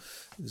realm,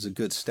 is a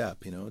good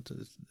step.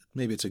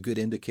 Maybe it's a good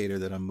indicator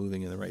that I'm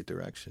moving in the right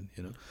direction.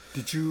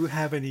 Did you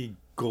have any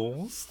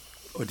goals,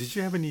 or did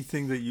you have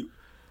anything that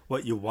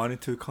what you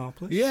wanted to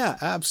accomplish? Yeah,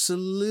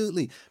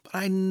 absolutely. But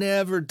I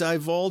never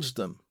divulged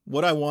them.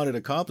 What I wanted to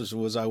accomplish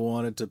was I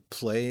wanted to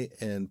play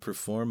and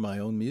perform my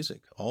own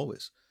music,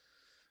 always.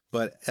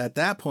 But at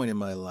that point in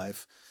my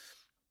life,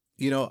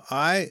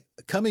 I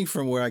coming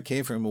from where I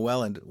came from,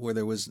 Welland, where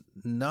there was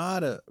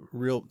no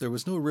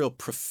real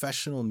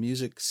professional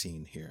music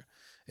scene here.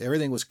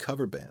 Everything was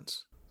cover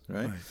bands,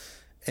 right? Right.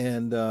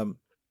 And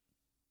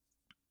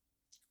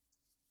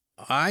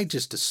I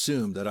just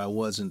assumed that I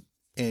wasn't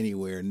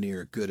anywhere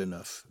near good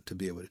enough to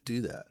be able to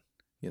do that,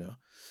 you know.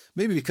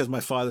 Maybe because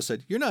my father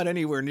said, "You're not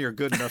anywhere near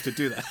good enough to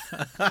do that."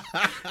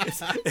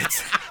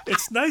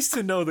 It's nice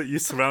to know that you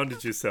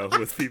surrounded yourself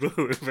with people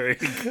who are very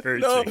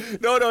encouraging.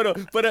 No.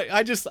 But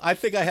I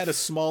think I had a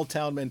small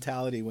town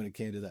mentality when it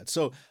came to that.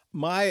 So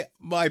my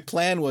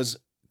plan was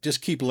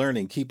just keep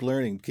learning.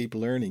 You'll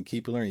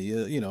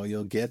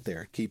get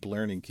there. Keep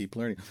learning.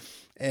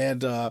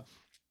 And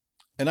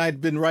I'd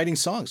been writing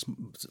songs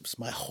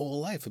my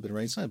whole life. I've been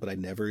writing songs, but I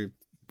never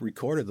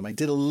recorded them. I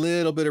did a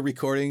little bit of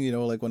recording,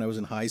 like when I was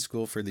in high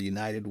school for the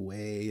United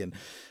Way and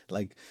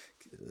like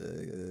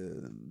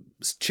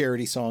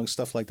charity songs,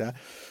 stuff like that.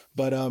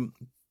 But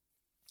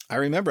I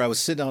remember I was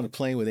sitting on a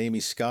plane with Amy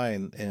Sky,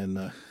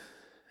 and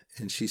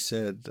she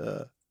said,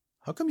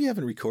 "How come you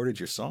haven't recorded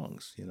your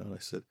songs?" And I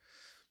said,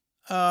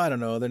 "I don't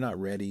know. They're not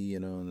ready."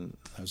 And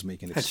I was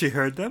making it. Had she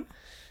heard them?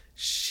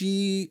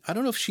 I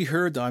don't know if she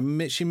heard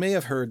them. She may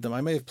have heard them. I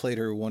may have played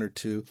her one or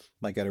two,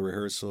 like at a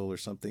rehearsal or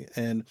something.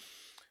 And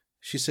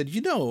she said,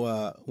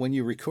 when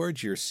you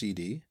record your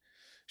CD,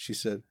 she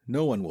said,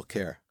 no one will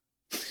care,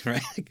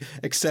 right?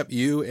 Except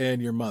you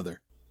and your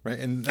mother, right?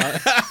 And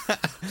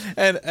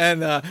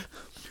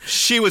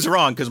she was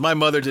wrong because my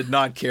mother did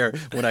not care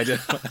when I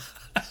did.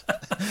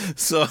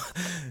 So,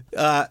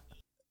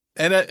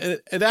 and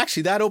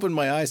actually that opened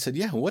my eyes. Said,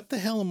 yeah, what the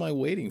hell am I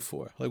waiting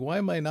for? Like, why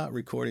am I not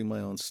recording my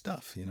own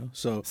stuff?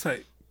 So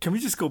can we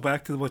just go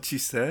back to what she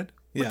said?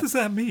 What does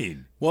that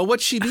mean? Well,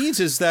 what she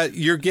means is that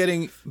you're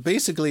getting,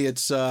 basically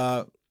it's,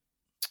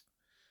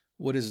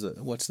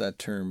 what's that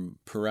term?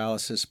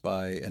 Paralysis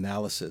by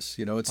analysis.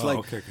 It's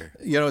okay.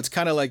 It's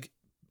kind of like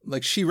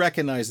she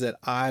recognized that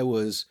I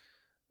was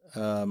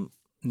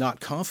not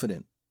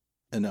confident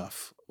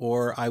enough,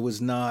 or I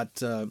was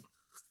not,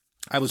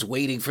 I was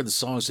waiting for the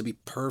songs to be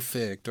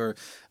perfect, or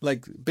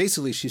like,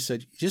 basically she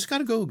said, you just got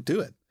to go do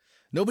it.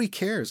 Nobody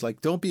cares.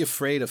 Like, don't be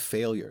afraid of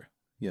failure.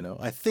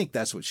 I think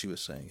that's what she was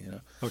saying,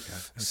 Okay.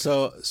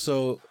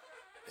 So,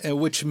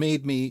 and which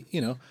made me,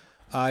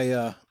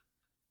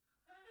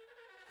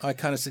 I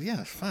kind of said,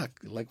 yeah, fuck,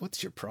 like,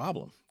 what's your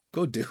problem?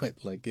 Go do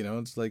it. Like,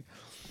 it's like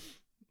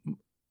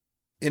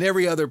in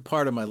every other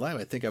part of my life,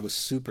 I think I was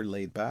super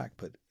laid back,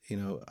 but,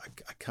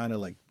 I kind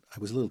of like, I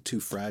was a little too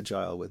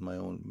fragile with my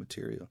own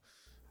material.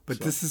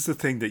 But this is the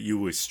thing that you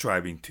were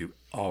striving to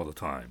all the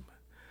time.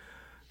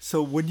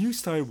 So when you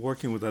started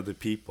working with other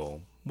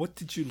people, what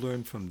did you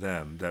learn from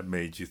them that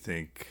made you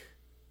think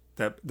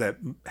that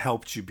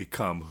helped you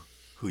become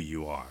who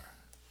you are?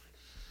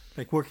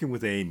 Like working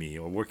with Amy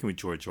or working with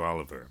George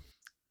Oliver.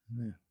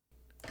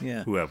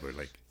 Yeah. Whoever,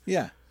 like.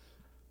 Yeah.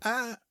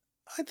 I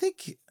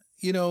think,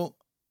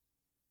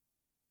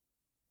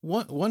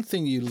 one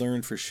thing you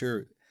learn for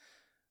sure,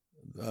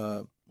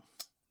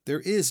 there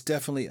is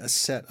definitely a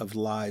set of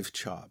live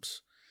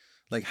chops,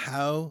 like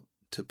how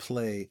to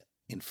play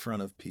in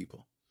front of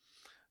people,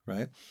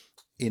 right?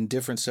 In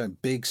different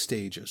big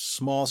stages,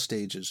 small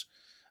stages,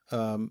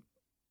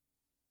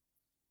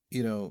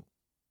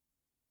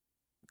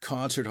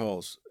 concert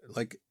halls.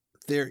 Like,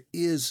 there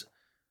is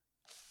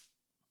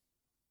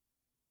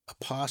a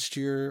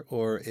posture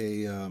or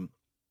a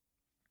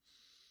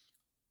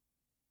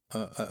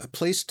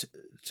place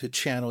to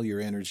channel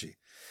your energy.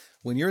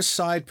 When you're a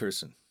side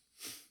person,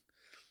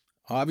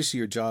 obviously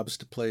your job is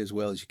to play as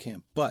well as you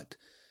can, but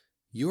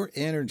your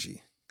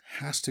energy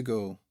has to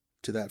go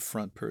to that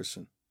front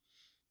person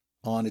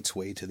on its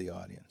way to the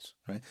audience,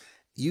 right?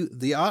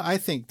 I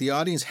think the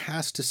audience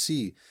has to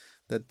see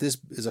that this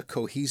is a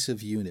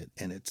cohesive unit,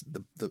 and it's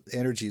the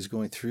energy is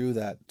going through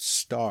that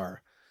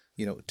star,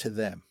 to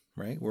them,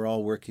 right? We're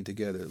all working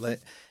together.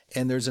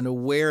 And there's an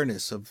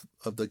awareness of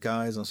the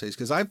guys on stage,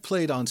 because I've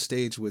played on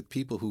stage with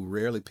people who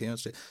rarely play on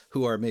stage,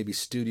 who are maybe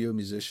studio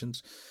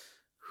musicians,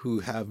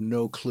 who have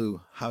no clue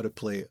how to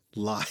play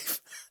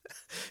live.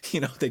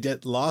 They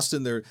get lost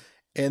in their,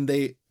 and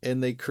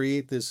they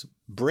create this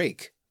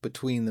break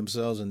between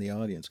themselves and the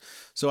audience.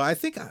 So I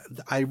think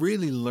I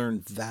really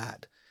learned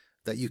that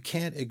you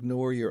can't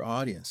ignore your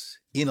audience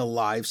in a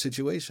live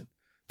situation.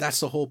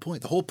 That's the whole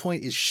point. The whole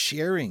point is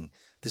sharing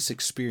this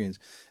experience.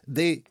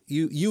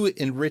 You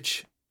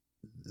enrich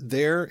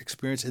their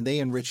experience and they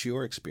enrich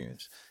your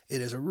experience.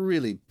 It is a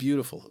really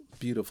beautiful,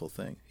 beautiful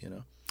thing,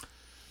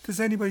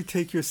 Does anybody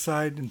take your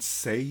side and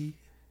say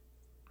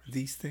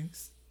these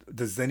things?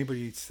 Does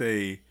anybody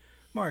say,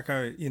 Mark,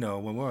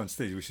 when we're on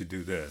stage, we should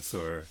do this,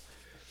 or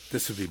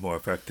this would be more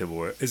effective,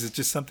 or is it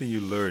just something you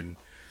learn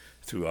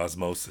through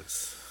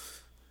osmosis?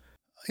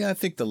 Yeah, I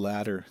think the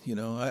latter.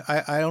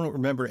 I don't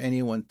remember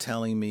anyone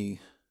telling me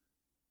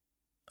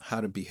how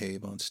to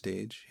behave on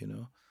stage.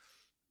 In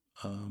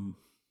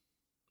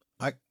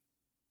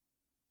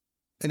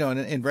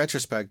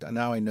retrospect,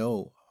 now I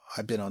know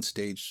I've been on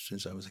stage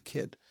since I was a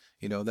kid.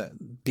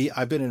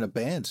 I've been in a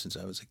band since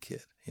I was a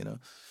kid.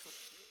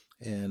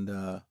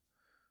 And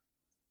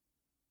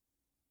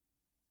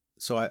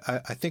so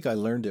I think I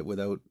learned it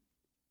without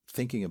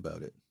thinking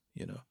about it,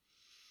 you know.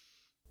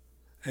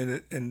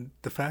 And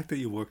the fact that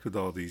you worked with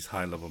all these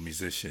high level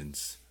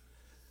musicians,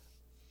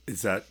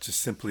 is that just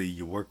simply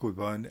you work with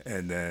one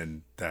and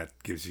then that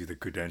gives you the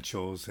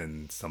credentials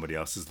and somebody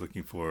else is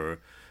looking for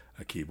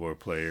a keyboard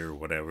player or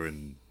whatever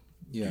and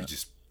you Yeah.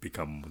 just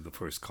become the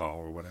first call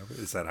or whatever?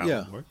 Is that how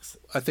Yeah. it works?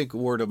 I think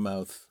word of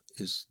mouth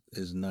is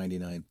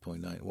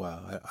 99.9.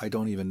 Wow. I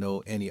don't even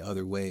know any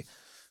other way.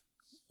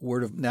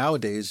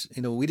 Nowadays,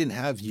 you know, we didn't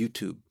have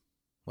YouTube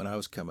when I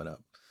was coming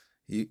up.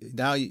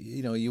 Now,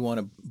 you know, you want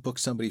to book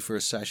somebody for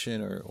a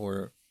session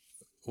or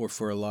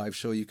for a live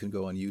show, you can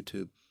go on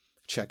YouTube,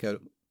 check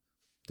out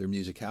their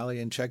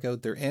musicality and check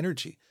out their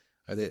energy.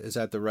 Is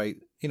that the right,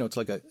 you know,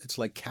 it's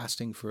like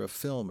casting for a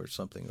film or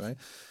something, right?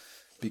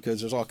 Because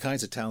there's all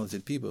kinds of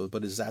talented people,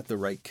 but is that the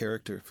right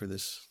character for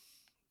this?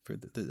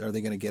 Are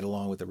they going to get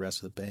along with the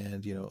rest of the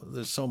band? You know,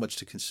 there's so much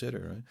to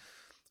consider, right?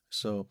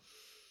 So,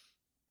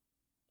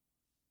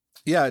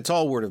 yeah, it's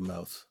all word of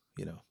mouth,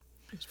 you know.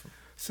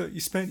 So you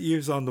spent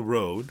years on the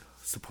road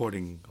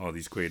supporting all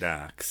these great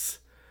acts.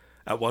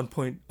 At one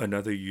point or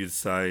another, you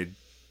decide,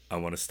 I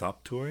want to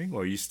stop touring,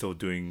 or are you still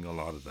doing a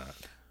lot of that?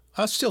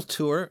 I still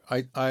tour.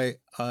 I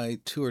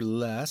tour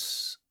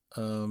less.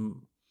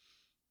 You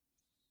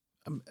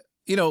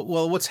know,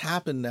 well, what's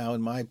happened now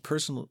in my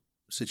personal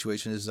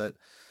situation is that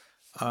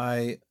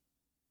I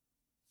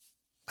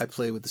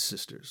play with the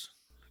Sisters,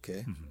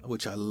 okay,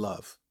 which I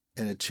love,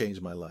 and it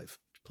changed my life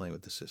playing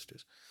with the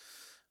Sisters.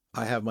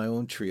 I have my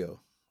own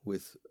trio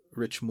with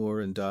Rich Moore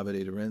and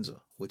Davide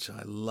Lorenzo, which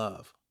I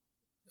love.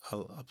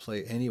 I'll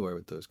play anywhere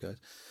with those guys.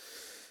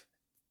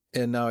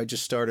 And now I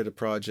just started a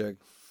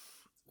project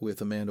with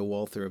Amanda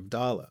Walther of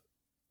Dala,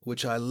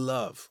 which I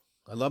love.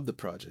 I love the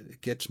project.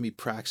 It gets me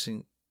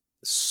practicing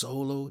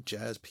solo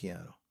jazz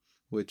piano,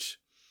 which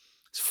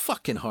is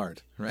fucking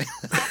hard, right?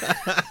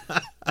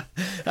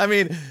 I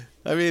mean,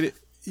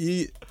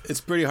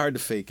 it's pretty hard to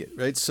fake it,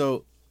 right?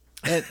 So,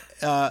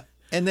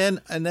 and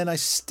then I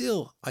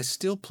still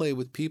play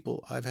with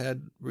people I've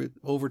had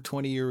over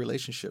 20-year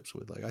relationships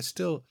with. Like I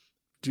still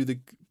do the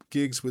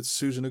gigs with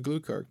Susan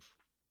Aglukar,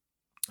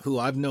 who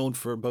I've known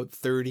for about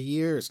 30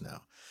 years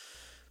now.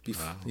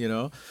 Wow. You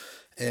know,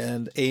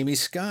 and Amy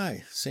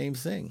Sky, same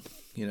thing,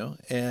 you know,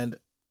 and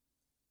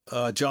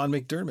John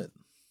McDermott.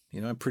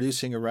 You know, I'm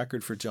producing a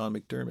record for John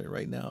McDermott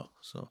right now.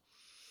 So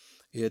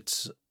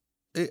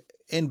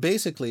and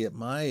basically at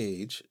my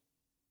age,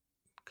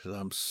 because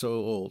I'm so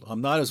old,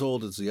 I'm not as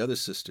old as the other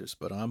sisters,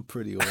 but I'm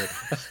pretty old.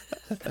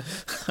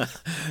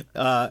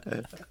 I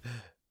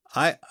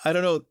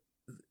don't know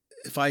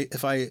if I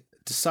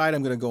decide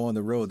I'm going to go on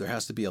the road, there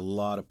has to be a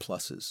lot of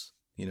pluses,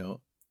 you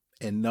know,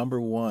 and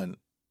number one,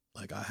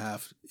 like I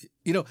have,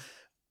 you know,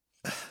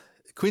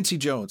 Quincy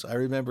Jones, I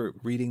remember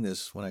reading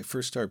this when I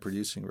first started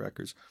producing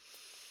records.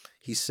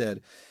 He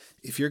said,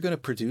 if you're going to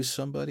produce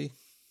somebody,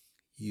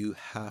 you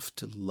have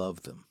to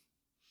love them.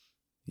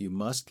 You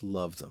must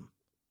love them.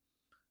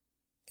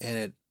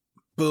 And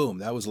boom,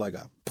 that was like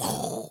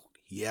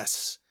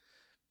yes.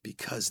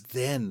 Because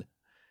then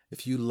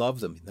if you love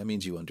them, that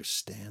means you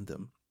understand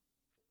them.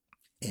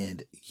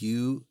 And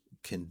you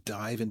can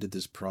dive into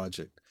this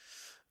project,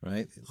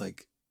 right?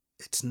 Like,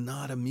 it's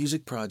not a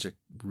music project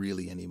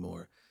really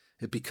anymore.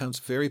 It becomes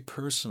very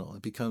personal.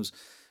 It becomes,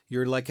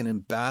 you're like an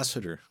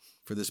ambassador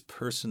for this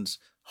person's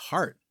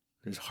heart,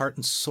 his heart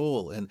and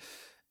soul. And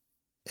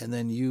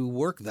then you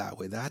work that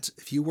way.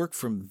 If you work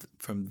from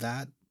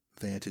that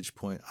vantage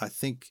point, I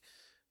think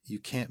you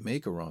can't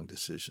make a wrong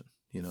decision,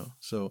 you know?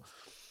 So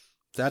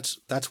that's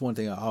one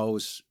thing I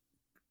always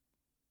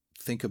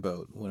think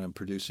about when I'm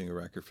producing a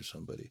record for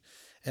somebody.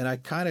 And I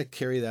kind of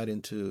carry that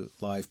into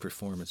live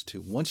performance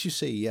too. Once you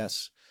say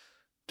yes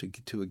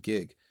to a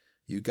gig,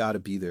 you got to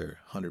be there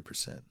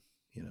 100%,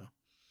 you know?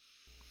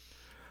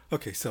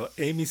 Okay, so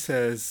Amy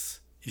says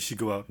you should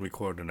go out and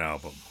record an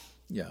album.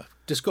 Yeah,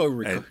 just go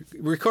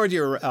record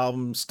your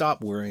album,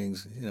 stop worrying,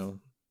 you know.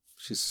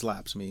 She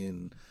slaps me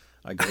and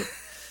I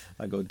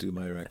go do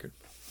my record.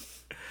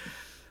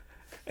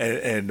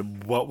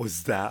 And what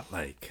was that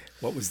like?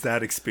 What was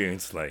that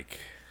experience like?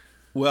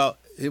 Well,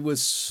 it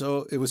was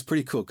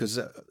pretty cool because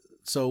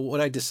so what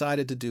I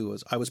decided to do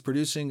was I was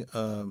producing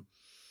a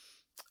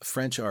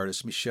French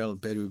artist, Michel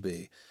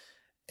Berube,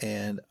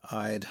 and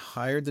I had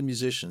hired the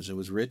musicians. It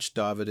was Rich,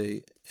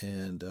 Davide,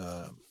 and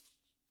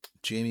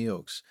Jamie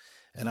Oakes.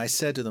 And I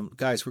said to them,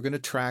 guys, we're going to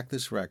track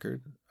this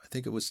record. I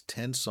think it was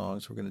 10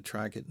 songs. We're going to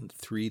track it in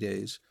 3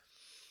 days.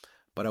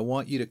 But I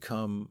want you to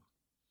come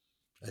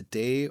a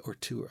day or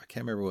two. I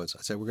can't remember what it was.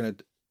 I said,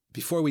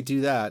 before we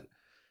do that,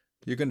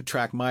 you're going to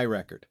track my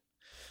record.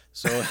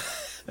 So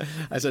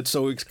I said,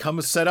 so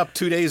come set up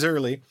 2 days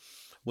early.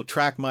 We'll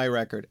track my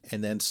record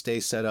and then stay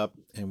set up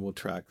and we'll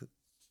track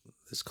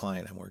this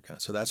client I'm working on.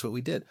 So that's what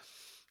we did.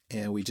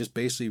 And we just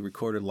basically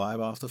recorded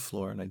live off the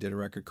floor. And I did a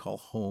record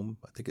called Home.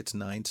 I think it's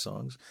 9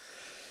 songs.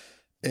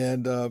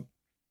 And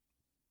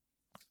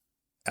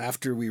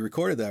after we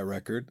recorded that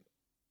record,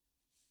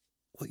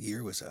 what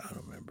year was that? I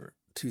don't remember.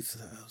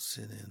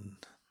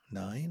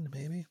 2009,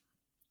 maybe?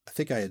 I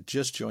think I had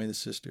just joined the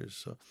Sisters.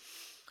 So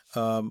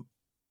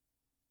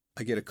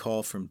I get a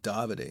call from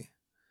Davide,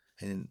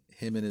 and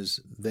him and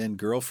his then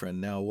girlfriend,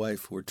 now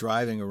wife, were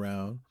driving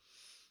around,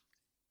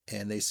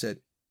 and they said,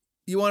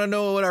 "You want to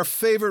know what our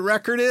favorite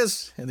record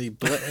is?" And he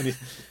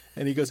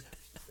goes,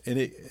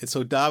 and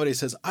so Davide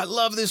says, "I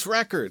love this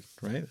record,"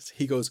 right?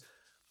 He goes,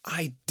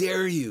 "I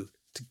dare you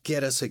to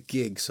get us a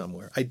gig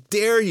somewhere. I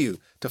dare you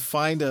to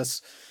find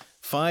us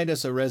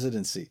a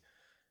residency."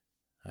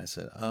 I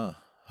said, "Oh,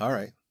 all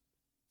right."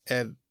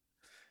 And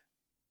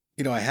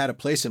I had a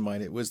place in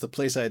mind. It was the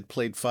place I had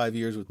played 5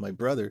 years with my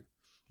brothers,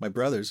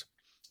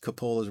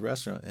 Coppola's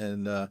restaurant.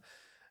 And I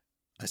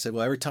said,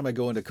 well, every time I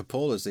go into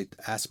Coppola's, they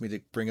ask me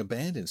to bring a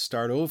band and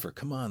start over.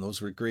 Come on,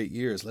 those were great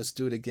years. Let's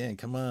do it again.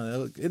 Come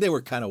on. They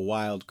were kind of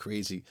wild,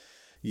 crazy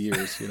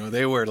years.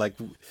 They were like,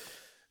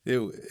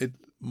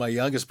 my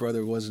youngest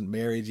brother wasn't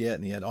married yet,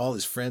 and he had all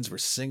his friends were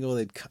single.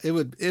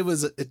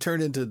 It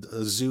turned into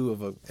a zoo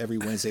of every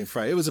Wednesday and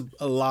Friday. It was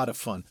a lot of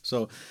fun.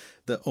 So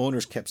the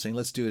owners kept saying,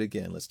 let's do it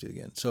again. Let's do it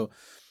again. So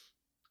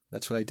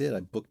that's what I did. I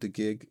booked a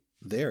gig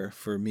there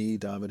for me,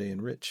 Davide,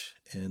 and Rich.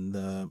 And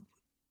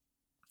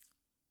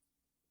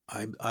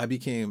I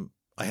became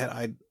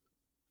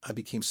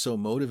so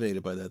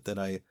motivated by that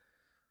I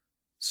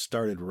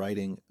started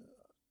writing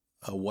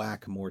a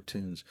whack more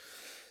tunes.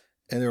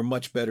 And they were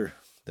much better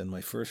than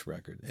my first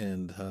record.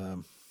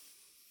 And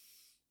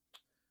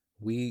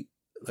we,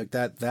 like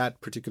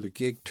that particular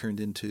gig turned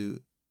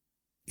into,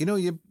 in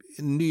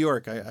New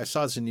York, I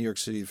saw this in New York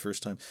City the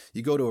first time.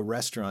 You go to a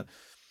restaurant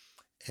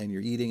and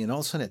you're eating, and all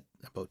of a sudden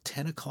at about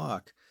 10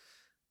 o'clock,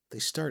 they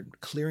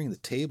start clearing the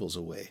tables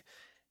away.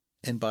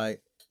 And by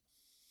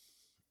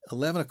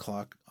 11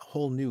 o'clock, a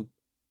whole new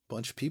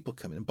bunch of people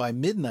come in. And by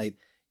midnight,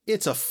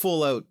 it's a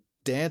full out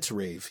dance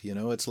rave.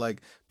 It's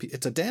like,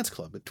 it's a dance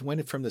club. It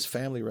went from this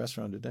family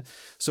restaurant to dance.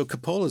 So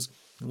Coppola's,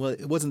 well,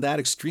 it wasn't that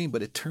extreme,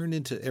 but it turned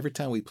into, every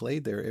time we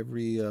played there,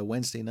 every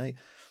Wednesday night,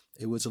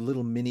 it was a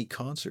little mini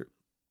concert.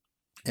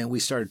 And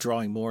we started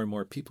drawing more and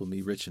more people,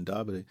 me, Rich, and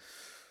Davide,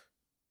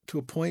 to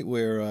a point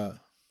where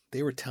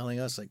they were telling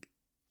us, like,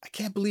 I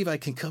can't believe I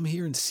can come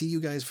here and see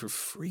you guys for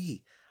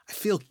free. I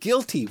feel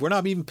guilty. We're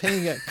not even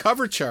paying a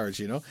cover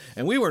charge, and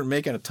we weren't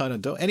making a ton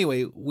of dough.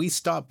 Anyway, we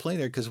stopped playing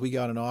there because we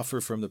got an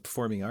offer from the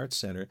Performing Arts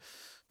Center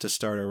to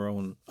start our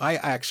own. I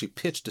actually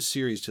pitched a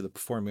series to the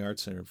Performing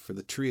Arts Center for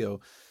the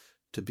trio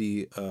to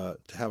be to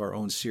have our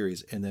own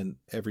series, and then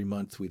every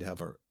month we'd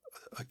have a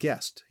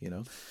guest,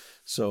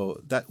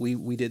 So that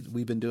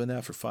we've been doing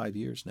that for 5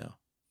 years now.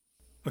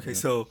 Okay,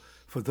 so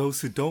for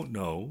those who don't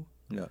know,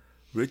 yeah,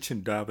 Rich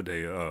and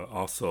Davide are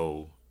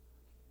also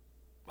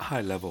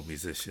high-level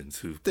musicians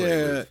who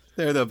they're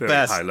the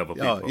best high-level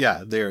people. Oh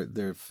yeah,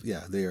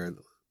 they are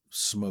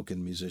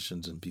smoking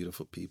musicians and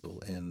beautiful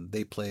people, and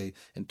they play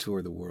and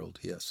tour the world.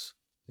 Yes,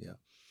 yeah.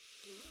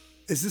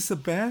 Is this a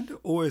band,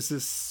 or is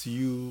this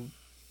you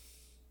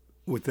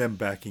with them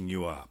backing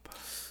you up?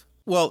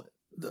 Well,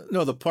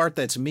 no, the part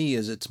that's me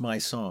is it's my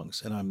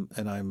songs, and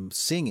I'm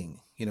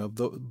singing.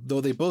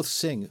 Though they both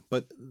sing,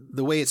 but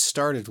the way it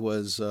started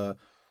was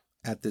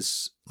at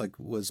this, like,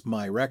 was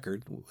my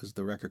record, was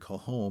the record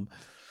called Home,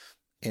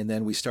 and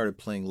then we started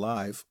playing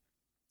live,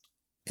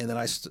 and then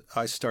I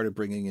started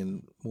bringing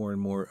in more and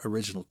more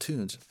original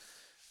tunes.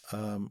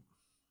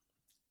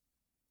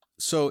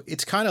 So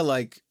it's kind of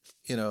like,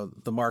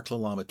 the Mark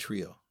Lalama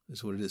Trio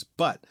is what it is,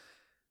 but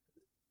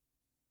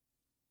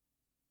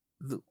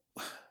the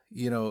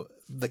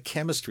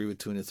chemistry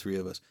between the three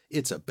of us,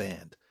 it's a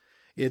band.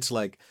 It's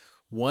like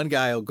one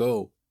guy will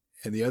go,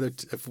 and the other,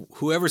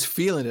 whoever's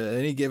feeling it at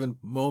any given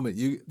moment,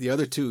 the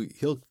other two,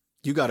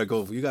 you got to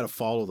go, you got to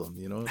follow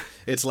them.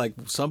 It's like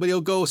somebody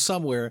will go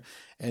somewhere,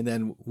 and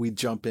then we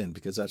jump in,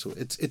 because that's what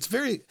it's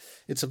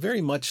a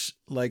very much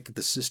like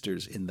the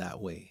Sisters in that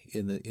way,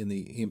 in the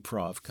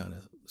improv kind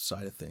of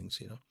side of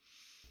things.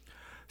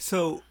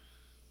 So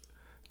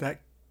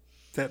that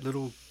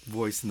little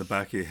voice in the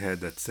back of your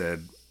head that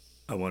said,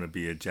 I want to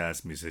be a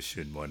jazz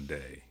musician one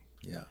day.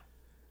 Yeah.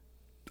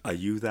 Are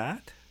you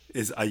that?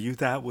 Are you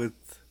that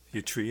with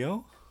your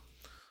trio?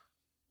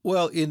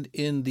 Well, in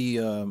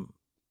the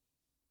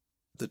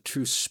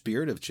true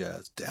spirit of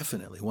jazz,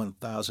 definitely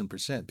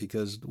 1,000%,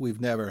 because we've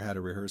never had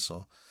a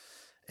rehearsal,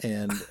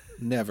 and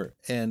never.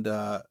 And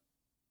there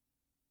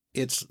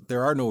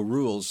are no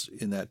rules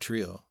in that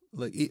trio.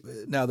 Like,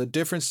 now the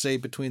difference, say,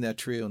 between that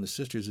trio and the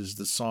Sisters is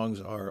the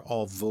songs are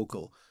all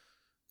vocal.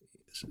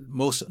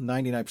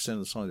 99% of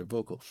the songs are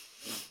vocal.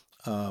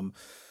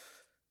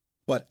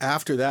 But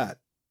after that,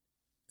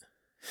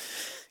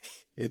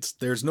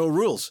 there's no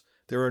rules.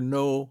 There are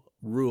no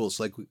rules.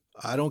 Like,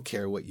 I don't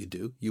care what you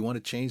do. You want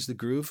to change the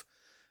groove,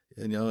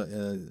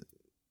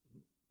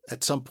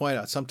 at some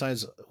point,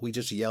 sometimes we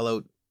just yell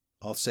out,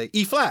 I'll say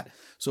E flat.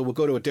 So we'll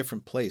go to a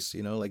different place,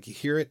 like you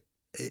hear it.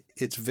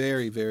 It's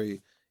very,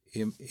 very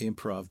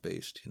improv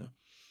based,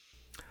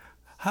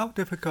 How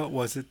difficult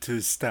was it to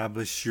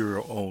establish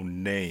your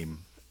own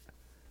name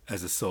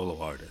as a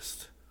solo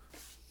artist?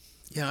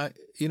 Yeah,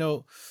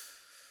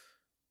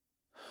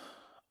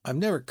 I've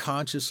never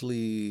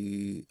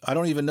consciously, I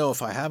don't even know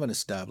if I have an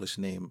established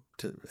name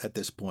at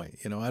this point.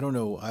 I don't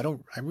know. I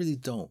really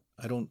don't.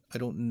 I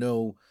don't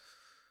know.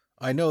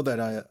 I know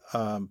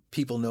that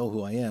people know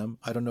who I am.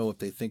 I don't know if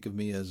they think of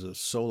me as a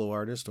solo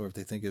artist or if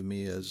they think of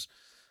me as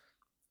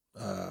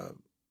a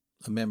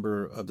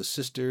member of the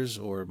Sisters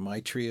or my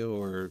trio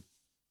or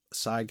a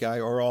side guy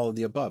or all of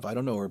the above. I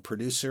don't know, or a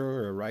producer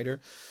or a writer,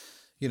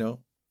 you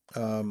know.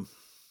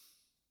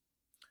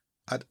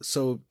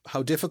 So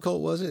how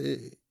difficult was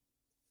it?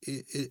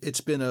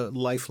 It's been a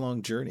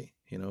lifelong journey,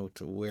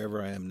 to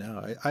wherever I am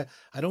now. I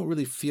don't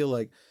really feel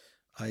like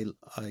I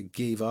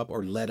gave up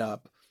or let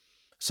up.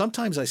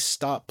 Sometimes I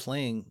stopped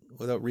playing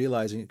without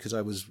realizing it because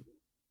I was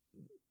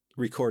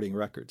recording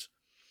records.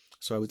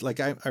 So I was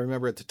like, I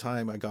remember at the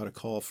time I got a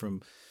call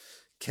from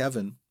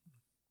Kevin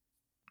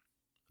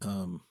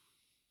to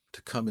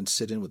come and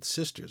sit in with the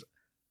Sisters.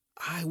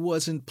 I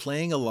wasn't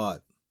playing a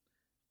lot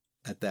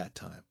at that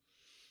time,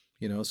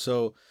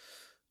 so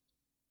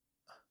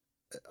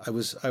I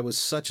was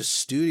such a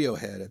studio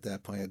head at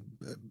that point.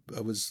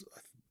 I was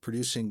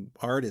producing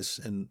artists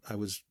and I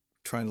was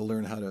trying to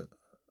learn how to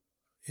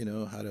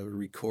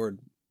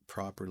record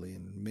properly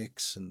and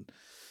mix and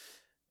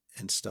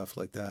stuff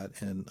like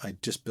that. And I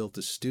just built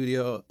a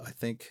studio, I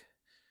think,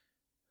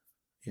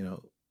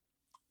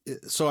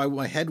 so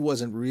my head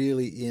wasn't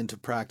really into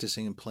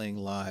practicing and playing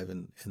live,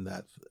 and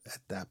that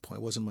at that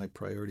point wasn't my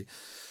priority.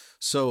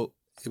 So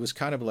it was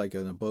kind of like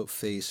an about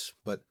face,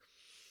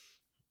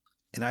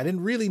 and I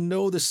didn't really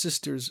know the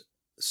Sisters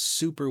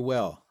super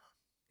well,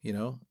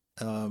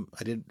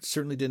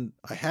 certainly didn't.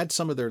 I had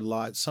some of their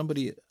live.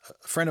 A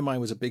friend of mine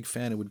was a big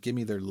fan and would give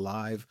me their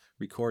live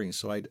recordings,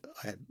 so I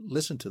had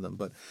listened to them,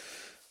 but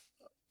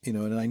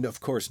and I of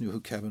course knew who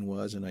Kevin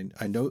was, and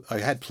I know I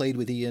had played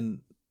with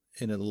Ian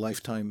in a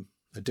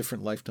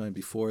different lifetime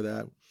before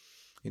that,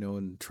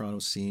 in Toronto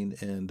scene,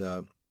 and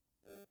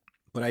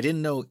but I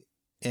didn't know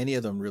any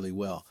of them really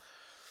well,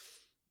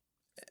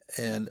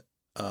 and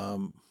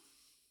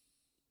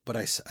but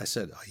I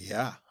said, oh,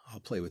 yeah, I'll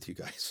play with you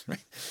guys,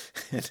 right?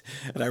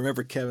 And I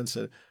remember Kevin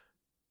said,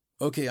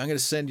 okay, I'm going to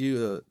send you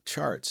the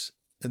charts.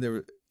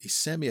 And he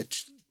sent me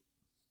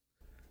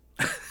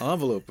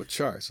envelope with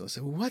charts. I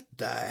said, what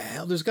the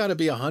hell? There's got to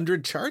be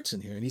 100 charts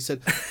in here. And he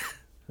said,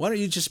 why don't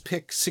you just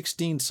pick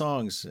 16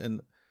 songs?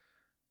 And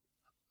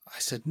I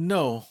said,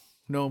 no,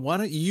 why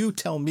don't you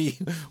tell me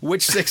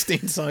which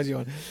 16 songs you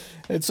want?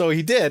 And so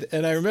he did.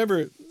 And I can't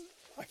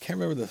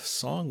remember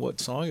what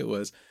song it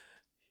was.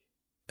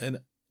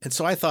 And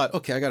so I thought,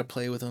 okay, I got to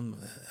play with him.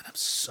 And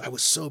I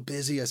was so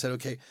busy. I said,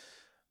 okay,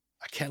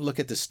 I can't look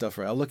at this stuff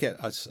right. I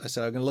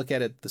said, I'm going to look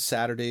at it the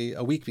Saturday,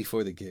 a week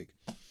before the gig.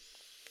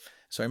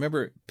 So I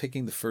remember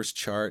picking the first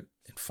chart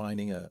and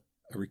finding a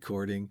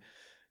recording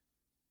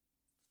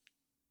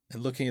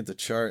and looking at the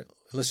chart,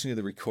 listening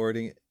to the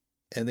recording,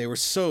 and they were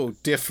so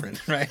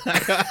different, right?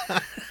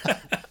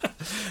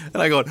 And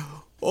I go,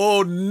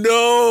 oh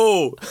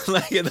no!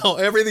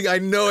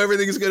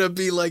 Everything's gonna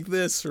be like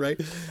this, right?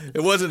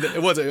 It wasn't.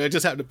 I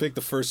just happened to pick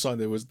the first song.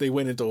 They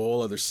went into a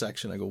whole other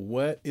section. I go,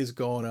 what is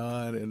going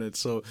on? And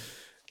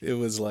it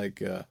was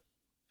like I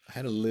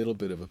had a little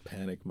bit of a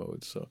panic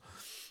mode. So,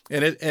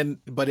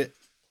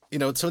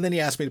 so then he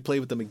asked me to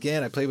play with them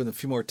again. I played with them a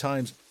few more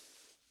times,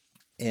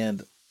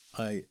 and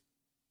I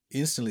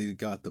instantly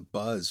got the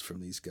buzz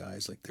from these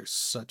guys. Like they were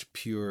such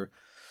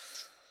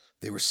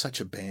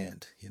a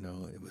band,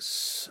 it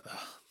was,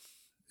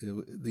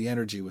 the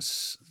energy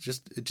was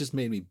it just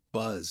made me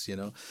buzz,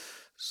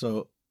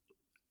 So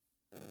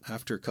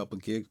after a couple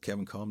of gigs,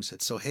 Kevin called me and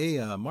said, so,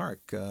 hey,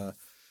 Mark,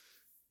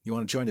 you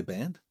want to join a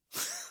band?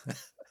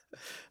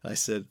 I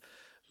said,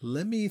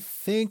 let me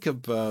think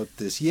about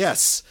this.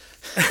 Yes.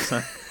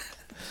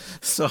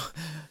 So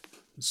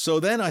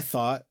then I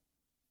thought,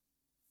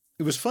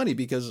 it was funny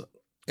because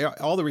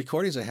all the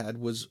recordings I had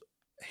was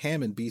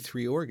Hammond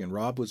B3 organ.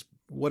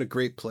 What a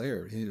great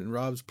player. And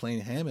Rob's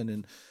playing Hammond,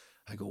 and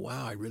I go,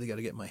 wow, I really got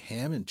to get my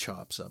Hammond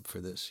chops up for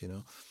this,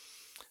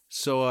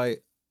 So I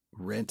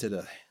rented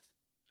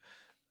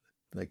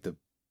the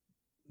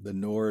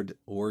Nord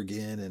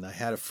organ, and I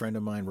had a friend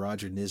of mine,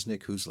 Roger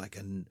Nisnik, who's like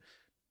a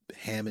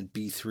Hammond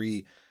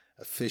B3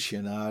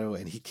 aficionado,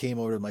 and he came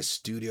over to my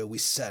studio. We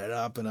set it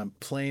up, and I'm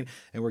playing,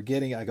 and I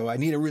go, I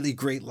need a really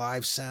great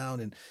live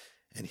sound, and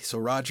so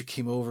Roger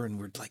came over, and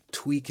we're like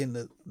tweaking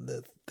the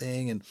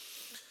thing, and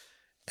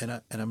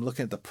I'm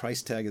looking at the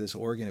price tag of this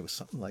organ. It was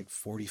something like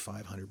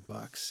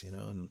 $4,500,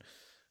 and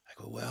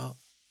I go, well,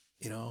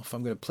 if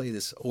I'm going to play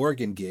this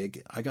organ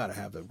gig, I got to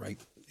have it right,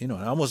 and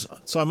I'm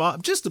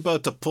just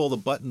about to pull the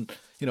button,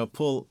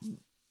 pull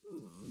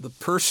the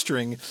purse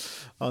string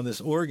on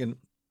this organ.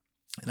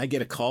 And I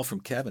get a call from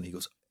Kevin. He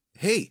goes,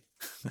 hey,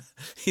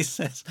 he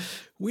says,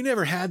 we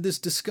never had this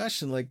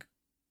discussion. Like,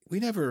 we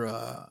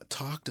never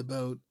talked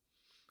about,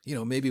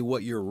 maybe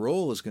what your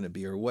role is going to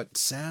be or what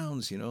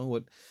sounds,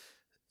 what.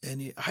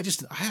 And I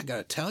got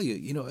to tell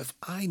you, if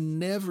I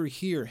never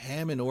hear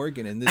Hammond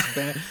organ in this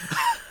band.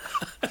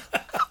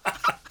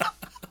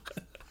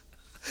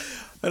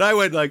 And I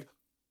went like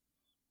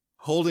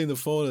holding the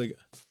phone, like,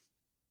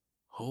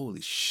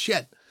 holy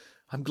shit,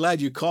 I'm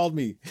glad you called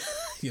me.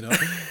 you know,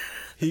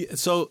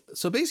 so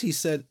basically he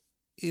said,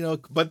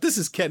 but this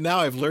is now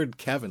I've learned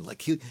Kevin,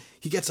 like he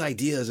gets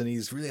ideas and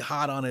he's really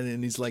hot on it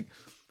and he's like,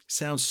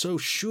 sounds so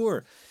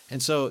sure.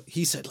 And so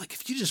he said, like,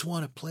 if you just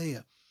want to play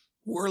a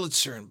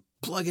Wurlitzer and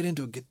plug it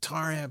into a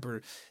guitar amp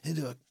or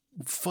into a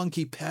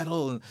funky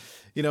pedal and,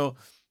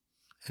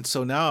 and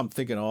so now I'm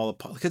thinking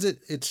because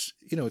it's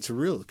a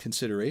real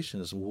consideration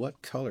is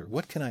what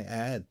can I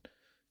add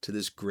to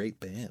this great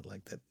band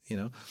like that,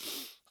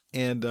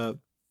 and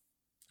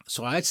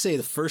so I'd say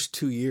the first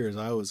 2 years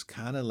I was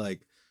kind of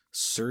like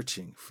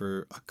searching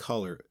for a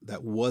color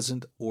that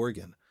wasn't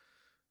organ,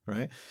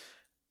 right?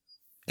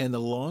 And the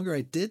longer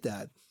I did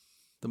that,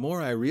 the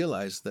more I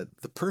realized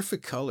that the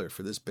perfect color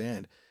for this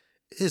band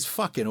is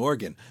fucking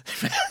organ.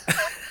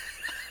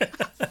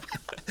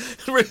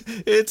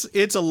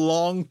 It's a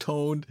long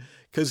toned,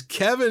 because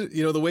Kevin,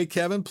 the way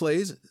Kevin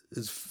plays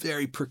is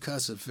very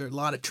percussive, a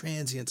lot of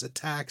transients,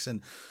 attacks,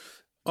 and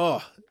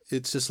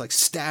it's just like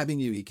stabbing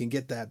you. He can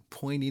get that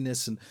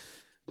pointiness, and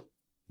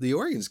the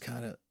organ's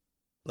kind of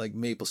like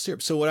maple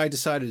syrup. So what I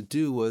decided to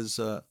do was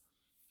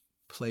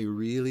play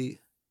really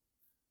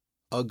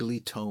ugly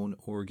tone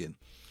organ,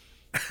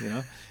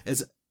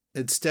 as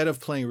instead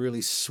of playing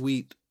really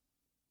sweet,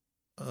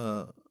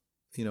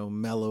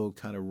 mellow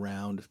kind of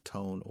round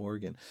tone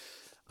organ.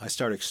 I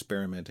started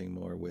experimenting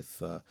more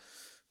with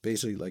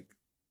basically, like,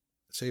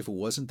 say if it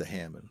wasn't the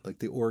Hammond, like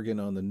the organ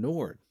on the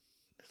Nord.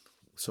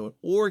 So an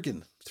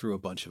organ through a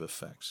bunch of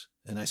effects.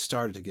 And I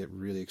started to get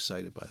really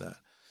excited by that.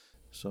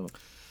 So,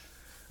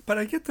 but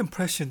I get the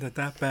impression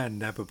that band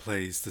never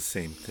plays the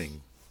same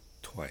thing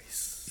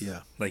twice.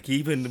 Yeah. Like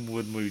even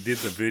when we did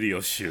the video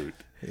shoot,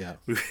 yeah,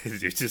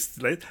 it's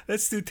just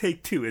let's do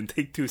take two, and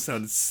take two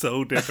sounds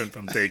so different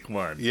from take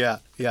one. Yeah,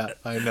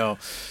 I know.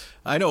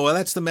 Well,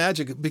 that's the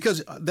magic,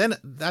 because then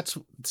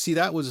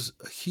that was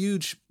a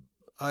huge.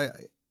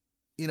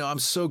 I'm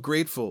so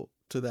grateful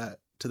to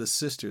the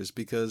sisters,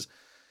 because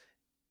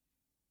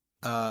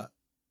I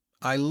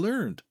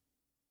learned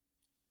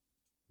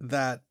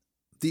that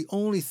the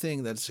only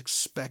thing that's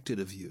expected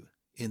of you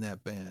in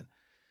that band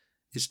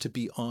is to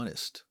be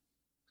honest,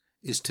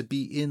 is to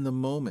be in the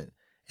moment,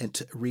 and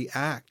to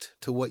react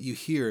to what you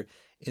hear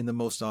in the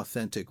most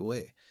authentic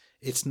way.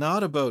 It's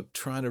not about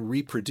trying to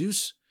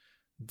reproduce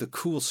the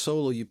cool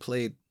solo you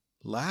played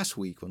last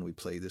week when we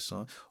played this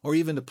song, or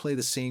even to play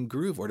the same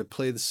groove or to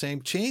play the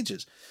same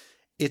changes.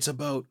 It's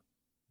about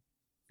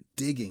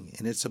digging,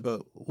 and it's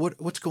about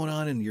what's going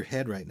on in your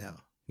head right now.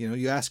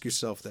 You ask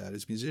yourself that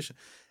as a musician.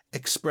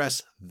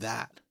 Express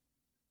that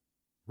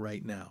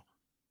right now,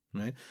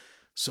 right?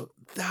 So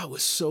that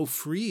was so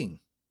freeing,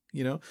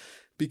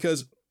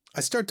 because I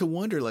start to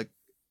wonder, like,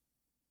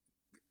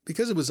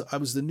 because I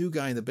was the new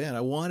guy in the band.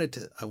 I wanted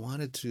to I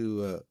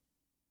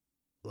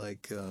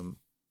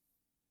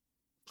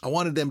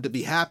wanted them to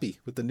be happy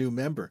with the new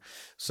member.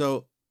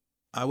 So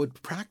I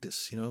would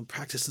practice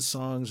the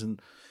songs and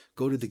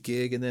go to the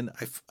gig. And then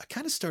I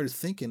kind of started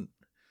thinking,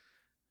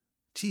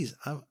 geez,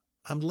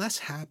 I'm less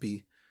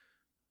happy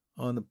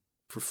on the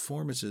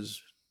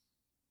performances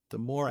the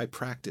more I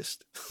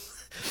practiced.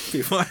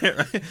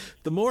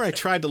 The more I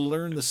tried to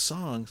learn the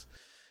songs,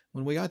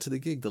 when we got to the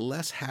gig, the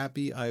less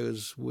happy I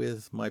was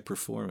with my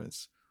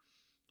performance,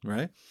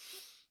 right?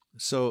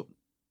 So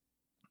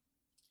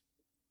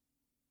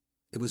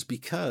it was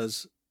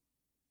because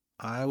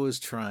I was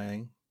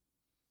trying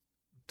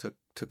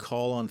to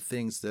call on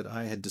things that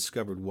I had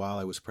discovered while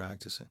I was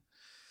practicing.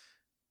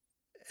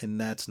 And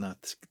that's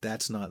not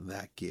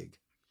that gig.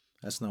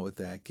 That's not what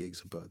that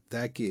gig's about.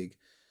 That gig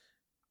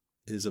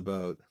is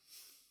about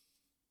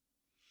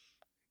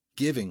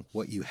giving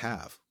what you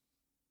have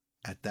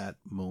at that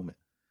moment.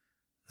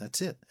 That's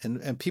it.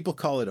 And people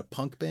call it a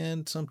punk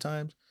band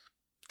sometimes.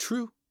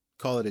 True.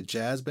 Call it a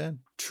jazz band.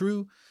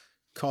 True.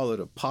 Call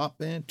it a pop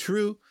band.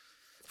 True.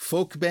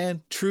 Folk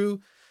band. True.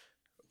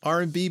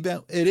 R&B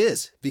band. It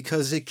is,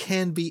 because it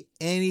can be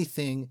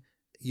anything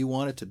you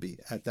want it to be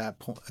at that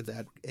point,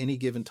 at any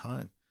given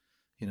time.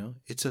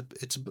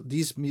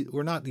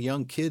 We're not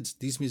young kids.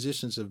 These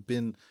musicians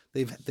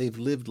they've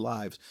lived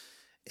lives.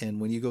 And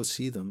when you go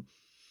see them,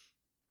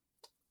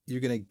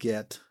 you're going to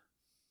get,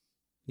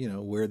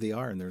 where they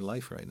are in their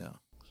life right now.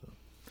 So,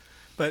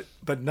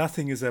 but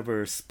nothing is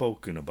ever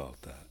spoken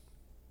about that.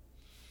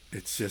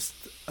 It's just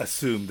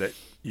assumed that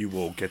you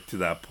will get to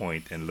that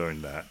point and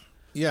learn that.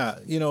 Yeah,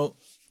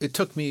 it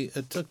took me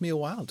a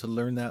while to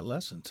learn that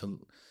lesson.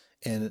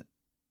 And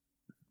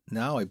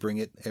now I bring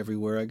it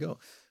everywhere I go.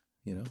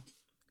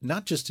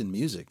 Not just in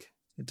music,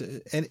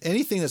 and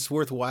anything that's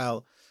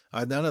worthwhile.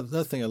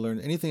 Another thing I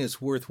learned: anything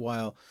that's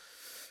worthwhile.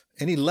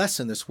 Any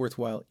lesson that's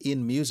worthwhile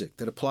in music,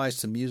 that applies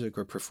to music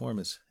or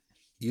performance,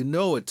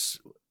 it's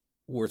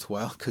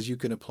worthwhile because you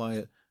can apply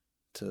it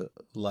to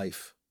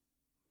life,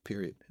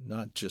 period.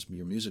 Not just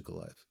your musical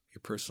life,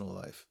 your personal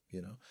life,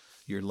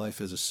 your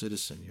life as a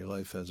citizen, your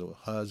life as a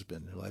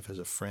husband, your life as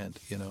a friend,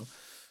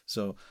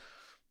 So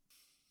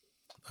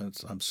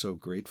I'm so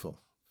grateful.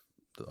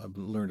 I've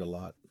learned a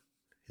lot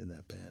in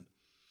that band.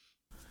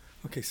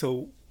 Okay,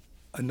 so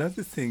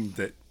Another thing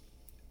that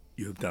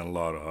you have done a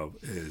lot of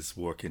is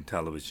work in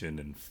television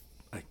and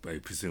I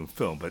presume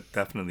film, but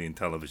definitely in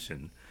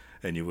television.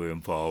 And you were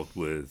involved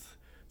with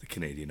the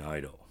Canadian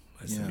Idol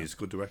as the Yeah.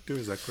 musical director.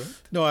 Is that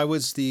correct? No, I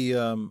was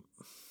the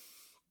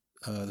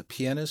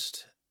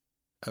pianist,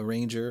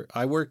 arranger.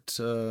 I worked.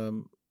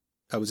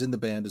 I was in the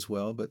band as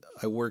well, but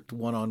I worked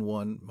one on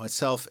one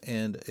myself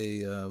and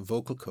a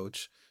vocal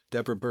coach,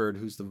 Deborah Bird,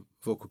 who's the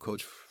vocal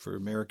coach for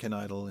American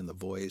Idol and The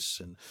Voice,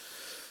 and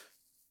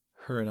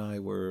her and I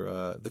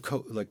were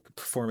like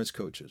performance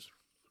coaches.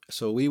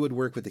 So we would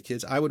work with the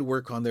kids. I would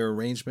work on their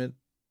arrangement,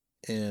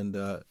 and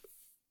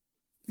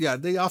yeah,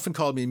 they often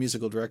called me a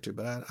musical director,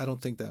 but I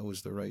don't think that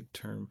was the right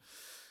term,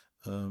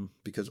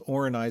 because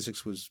Orrin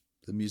Isaacs was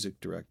the music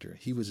director.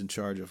 He was in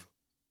charge of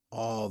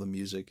all the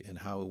music and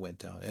how it went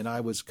down, and I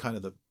was kind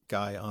of the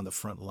guy on the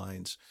front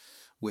lines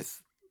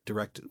with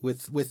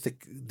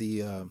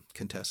the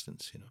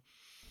contestants.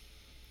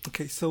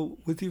 Okay, so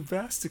with your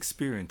vast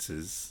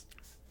experiences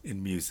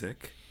in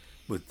music,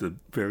 with the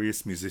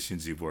various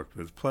musicians you've worked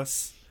with,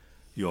 plus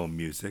your own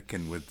music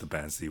and with the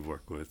bands that you've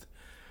worked with,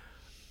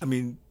 I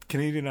mean,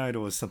 Canadian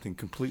Idol is something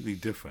completely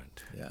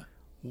different. Yeah.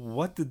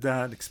 What did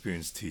that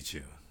experience teach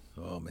you?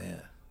 Oh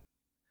man,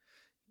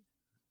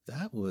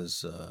 that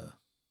was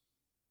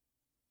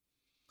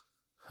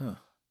huh.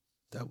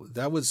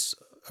 That was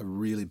a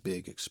really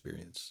big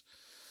experience.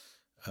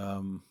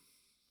 Um,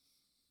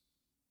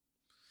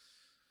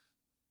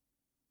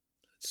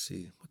 let's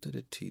see, what did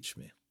it teach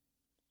me?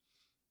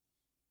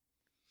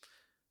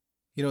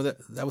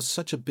 That was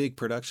such a big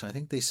production. I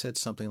think they said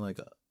something like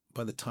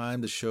by the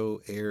time the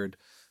show aired,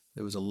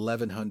 there was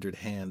 1,100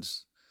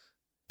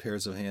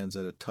 pairs of hands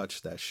that had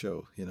touched that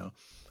show.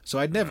 So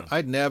I'd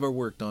never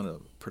worked on a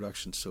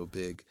production so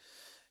big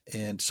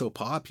and so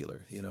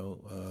popular.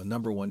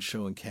 Number one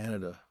show in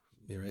Canada.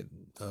 Right.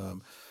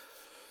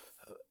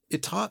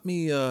 It taught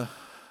me. I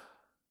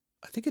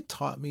think it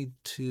taught me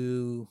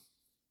to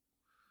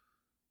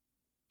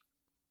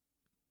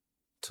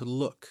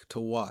look, to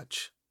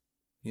watch.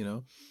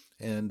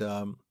 And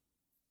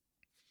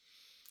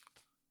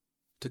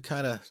to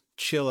kind of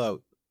chill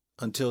out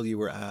until you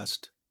were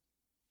asked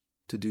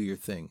to do your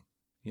thing.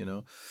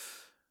 It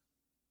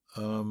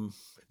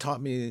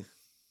taught me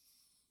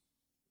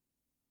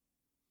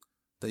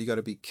that you got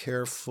to be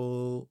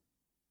careful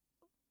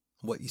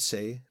what you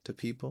say to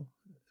people.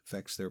 It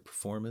affects their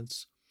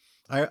performance.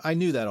 I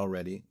knew that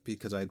already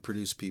because I'd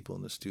produced people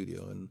in the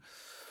studio, and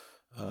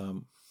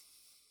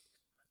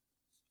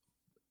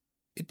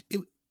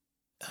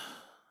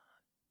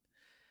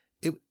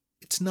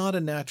it's not a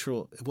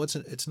natural.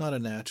 It's not a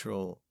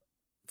natural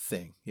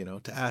thing,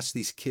 to ask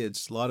these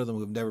kids, a lot of them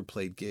who've never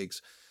played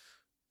gigs,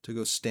 to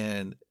go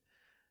stand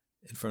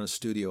in front of a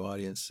studio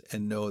audience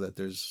and know that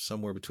there's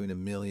somewhere between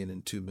 1 million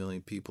and 2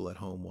 million people at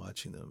home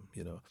watching them,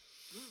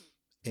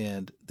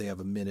 and they have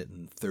 1 minute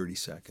and 30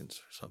 seconds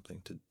or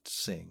something to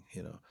sing,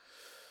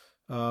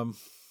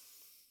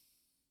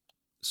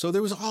 So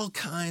there was all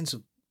kinds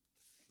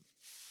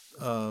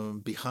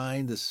of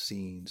behind the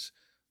scenes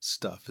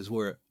stuff is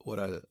where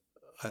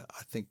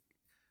I think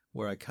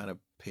where I kind of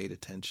paid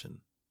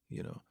attention,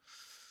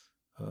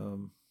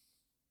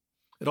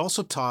 It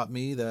also taught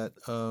me that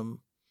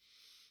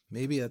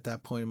maybe at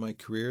that point in my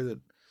career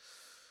that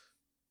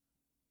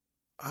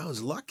I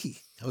was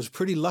lucky. I was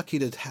pretty lucky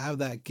to have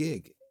that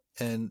gig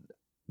and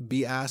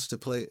be asked to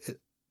play it.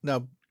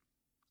 Now,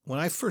 when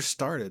I first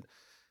started,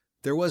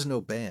 there was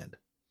no band.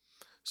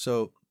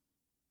 So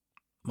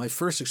my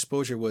first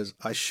exposure was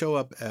I show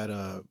up at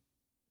a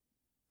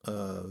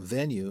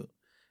venue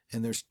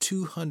and there's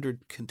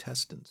 200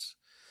 contestants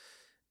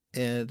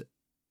and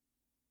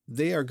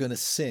they are going to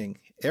sing.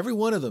 Every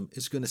one of them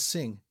is going to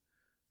sing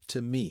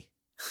to me,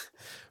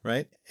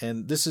 right?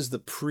 And this is the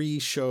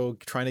pre-show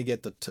trying to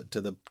get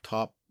to the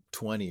top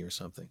 20 or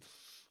something.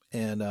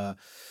 And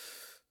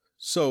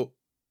so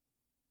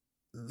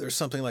there's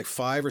something like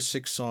 5 or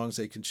 6 songs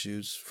they can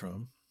choose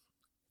from.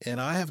 And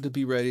I have to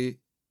be ready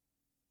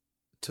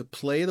to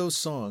play those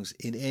songs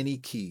in any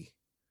key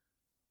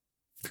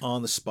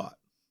on the spot,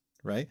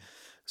 right?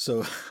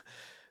 So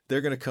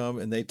they're going to come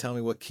and they tell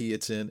me what key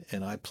it's in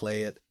and I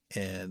play it.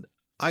 And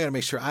I got to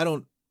make sure I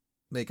don't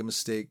make a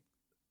mistake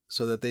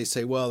so that they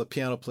say, well, the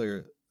piano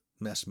player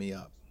messed me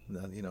up,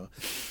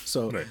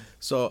 So, Right.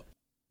 So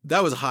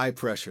that was high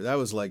pressure. That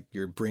was like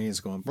your brain's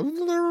going,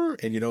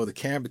 and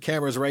the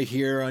camera's right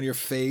here on your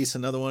face,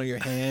 another one on your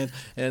hand,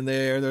 and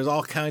there's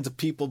all kinds of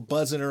people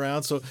buzzing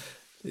around. So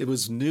it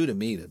was new to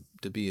me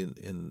to be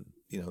in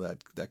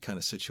that kind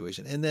of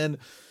situation. And then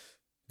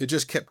it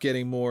just kept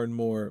getting more and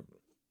more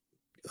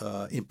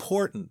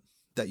important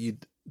that you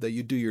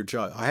do your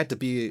job. I had to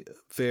be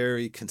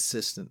very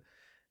consistent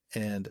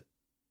and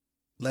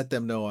let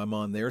them know I'm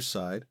on their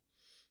side,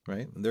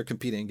 right? And they're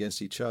competing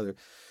against each other.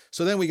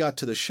 So then we got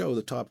to the show,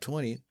 the top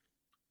 20,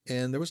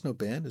 and there was no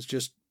band. It's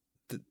just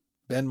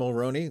Ben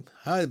Mulroney.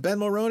 Hi, Ben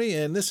Mulroney,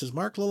 and this is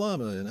Mark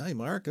Lalama. And hi,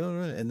 Mark.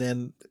 And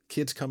then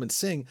kids come and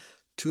sing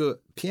to a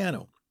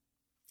piano,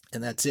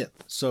 and that's it.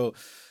 So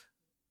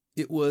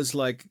it was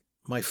like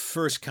my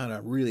first kind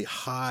of really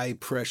high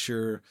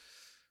pressure,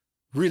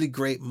 really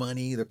great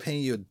money. They're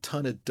paying you a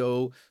ton of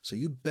dough, so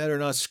you better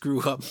not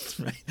screw up,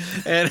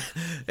 right?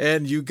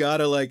 And you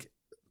gotta like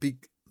be.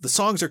 The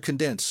songs are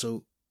condensed,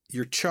 so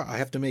I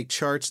have to make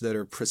charts that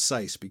are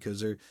precise because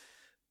they're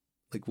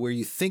like where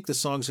you think the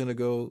song's gonna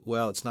go.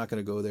 Well, it's not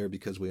gonna go there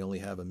because we only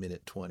have a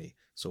minute 20,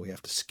 so we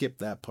have to skip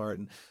that part.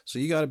 And so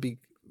you got to be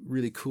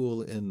really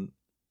cool and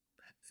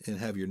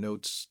have your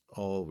notes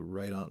all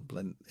right on,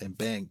 blend and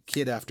bang,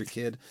 kid after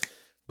kid,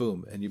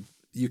 boom, and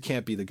you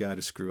can't be the guy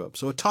to screw up.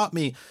 So it taught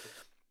me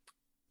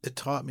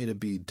to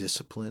be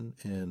disciplined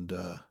and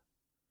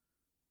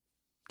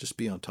just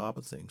be on top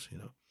of things, you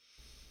know.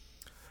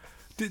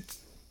 Did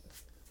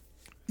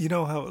you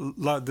know how a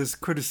lot there's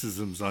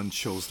criticisms on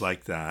shows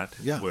like that,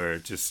 Yeah. where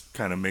it just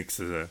kind of makes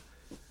it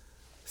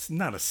it's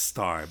not a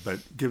star,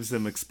 but gives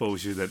them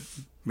exposure that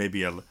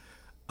maybe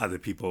other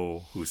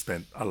people who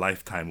spent a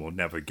lifetime will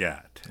never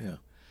get. Yeah.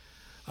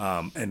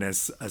 And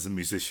as a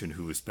musician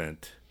who has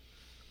spent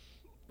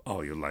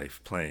all your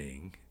life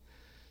playing,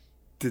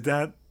 did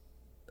that?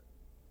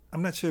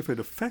 I'm not sure if it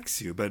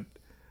affects you, but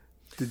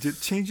did it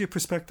change your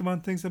perspective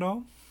on things at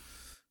all?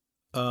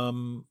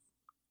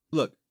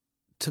 Look,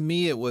 to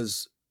me, it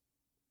was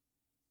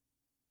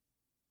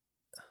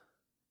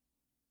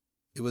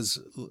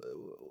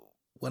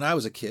when I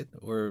was a kid,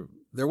 or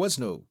there was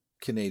no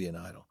Canadian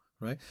Idol,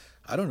 right?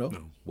 I don't know.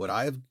 No.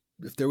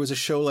 If there was a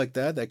show like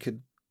that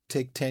could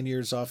take 10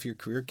 years off your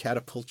career,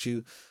 catapult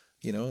you,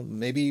 you know,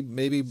 maybe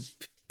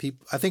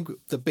people, I think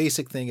the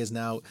basic thing is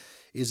now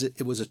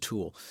it was a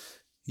tool.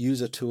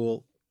 Use a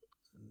tool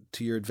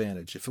to your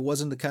advantage. If it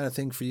wasn't the kind of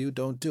thing for you,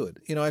 don't do it.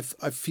 You know, I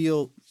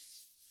feel,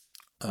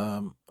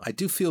 I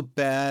do feel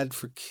bad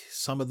for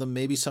some of them.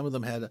 Maybe some of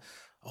them had a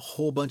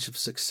whole bunch of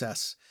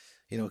success,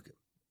 you know,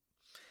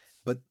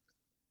 but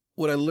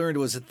what I learned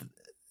was that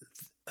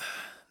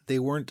they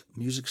weren't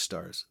music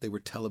stars. They were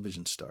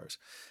television stars.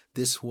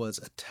 This was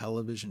a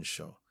television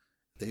show.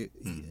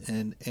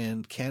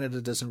 And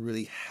Canada doesn't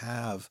really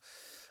have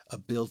a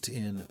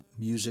built-in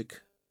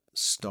music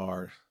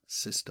star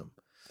system.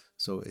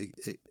 So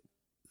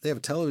they have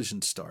a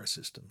television star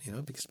system, you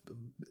know, because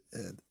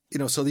you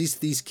know, so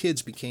these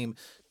kids became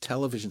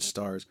television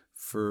stars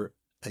for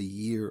a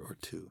year or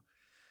two,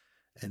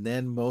 and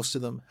then most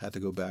of them had to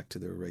go back to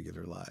their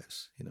regular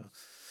lives, you know.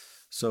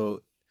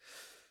 So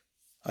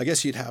I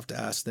guess you'd have to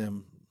ask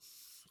them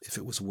if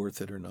it was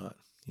worth it or not,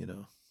 you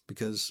know,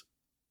 because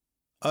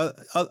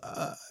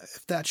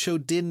if that show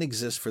didn't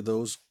exist for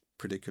those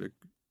particular,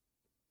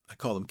 I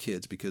call them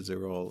kids because they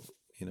were all,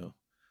 you know,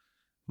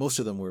 most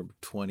of them were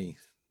 20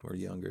 or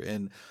younger,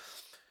 and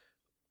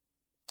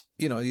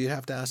you know, you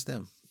have to ask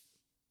them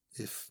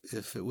if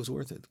it was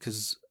worth it,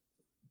 because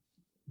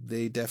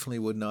they definitely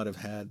would not have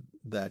had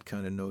that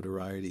kind of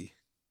notoriety,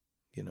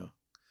 you know.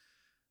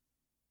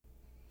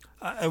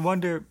 I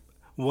wonder,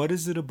 what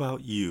is it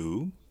about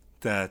you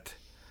that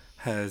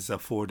has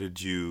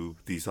afforded you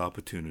these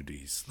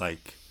opportunities,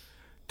 like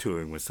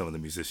touring with some of the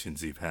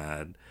musicians you've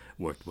had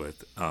worked with,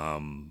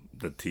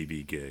 the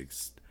TV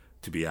gigs,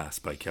 to be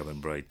asked by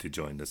Kevin Bright to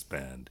join this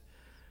band?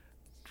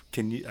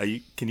 Are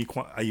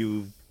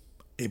you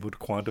able to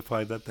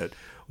quantify that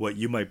what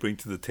you might bring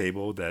to the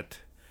table that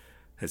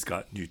has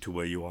gotten you to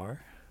where you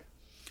are?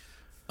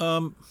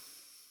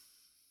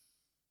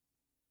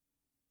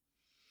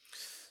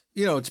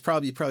 You know,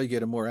 you probably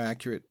get a more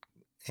accurate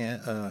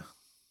answer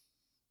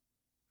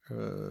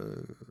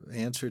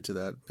to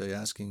that by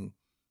asking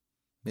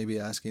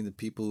the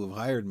people who have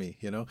hired me,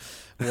 you know,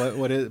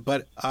 what is,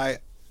 but I'm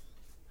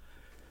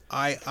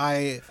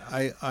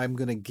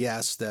going to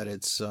guess that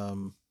it's,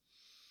 I'm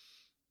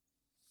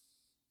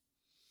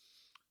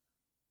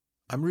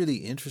really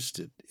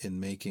interested in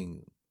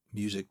making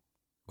music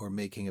or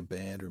making a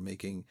band or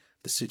making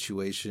the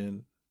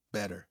situation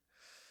better,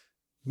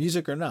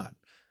 music or not.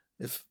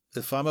 If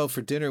I'm out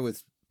for dinner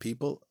with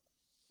people,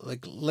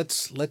 like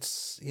let's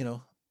you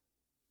know,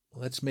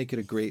 let's make it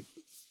a great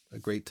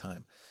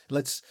time.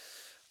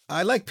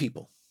 I like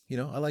people, you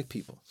know, I like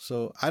people.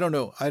 So I don't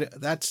know.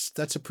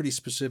 That's a pretty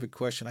specific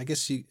question. I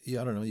guess I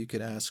don't know. You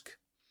could ask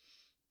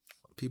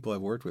people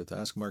I've worked with.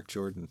 Ask Mark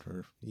Jordan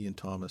or Ian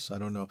Thomas. I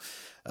don't know.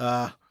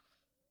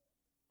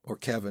 Or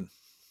Kevin.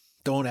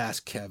 Don't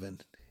ask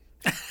Kevin.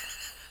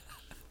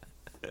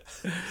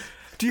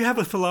 Do you have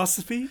a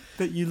philosophy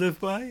that you live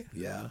by?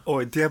 Yeah.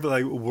 Or do you have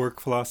like a work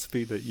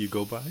philosophy that you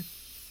go by?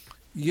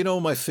 You know,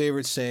 my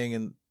favorite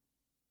saying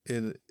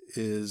my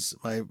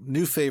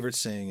new favorite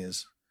saying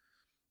is,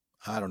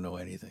 I don't know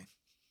anything.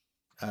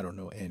 I don't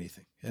know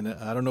anything. And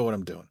I don't know what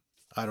I'm doing.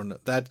 I don't know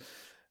that,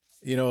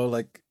 you know,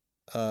 like,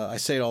 I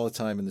say it all the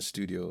time in the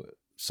studio.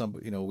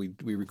 You know, we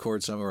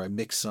record something or I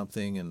mix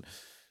something and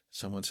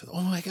someone says,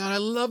 "Oh my God, I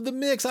love the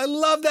mix. I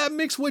love that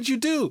mix. What'd you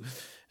do?"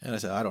 And I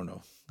said, "I don't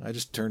know. I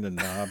just turned the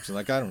knobs." And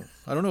like, I don't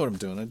know what I'm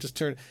doing. I just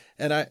turned,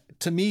 and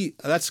to me,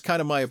 that's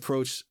kind of my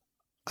approach.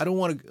 I don't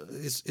want to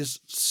is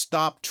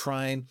stop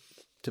trying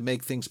to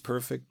make things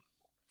perfect.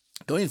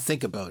 Don't even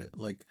think about it.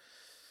 Like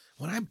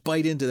when I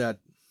bite into that,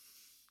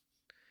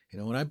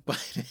 When I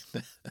bite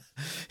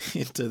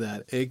into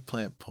that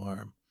eggplant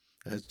parm,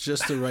 that's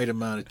just the right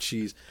amount of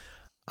cheese.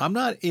 I'm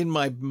not in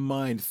my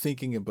mind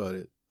thinking about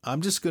it.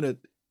 I'm just gonna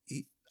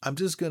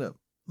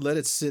let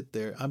it sit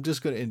there. I'm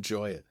just gonna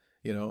enjoy it.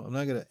 I'm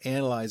not gonna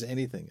analyze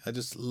anything. I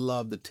just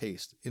love the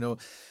taste.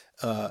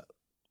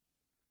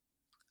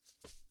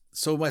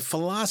 So my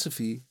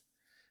philosophy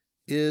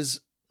is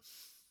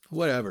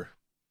whatever.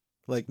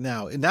 Like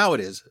now it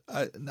is.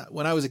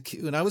 When I was a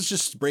kid, when I was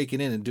just breaking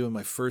in and doing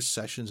my first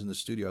sessions in the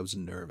studio, I was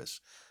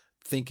nervous,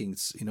 thinking,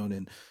 and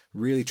then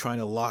really trying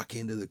to lock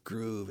into the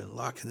groove and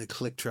lock in the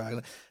click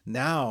track.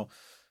 Now,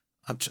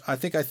 I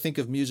think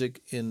of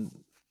music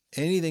in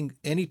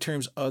any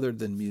terms other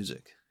than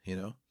music.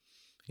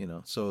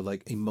 So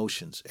like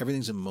emotions,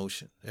 everything's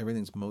emotion,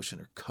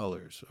 or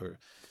colors, or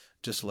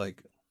just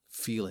like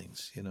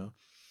feelings.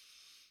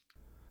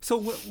 So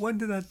when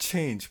did that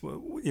change?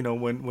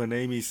 When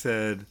Amy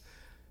said,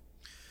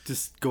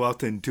 just go out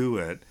there and do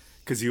it,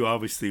 because you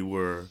obviously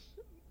were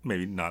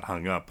maybe not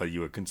hung up, but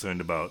you were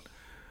concerned about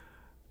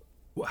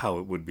how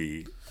it would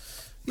be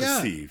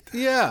perceived.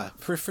 Yeah,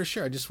 for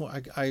sure.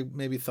 I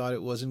maybe thought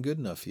it wasn't good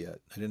enough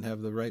yet. I didn't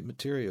have the right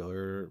material,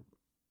 or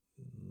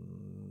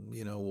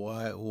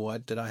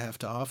what did I have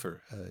to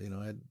offer?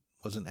 I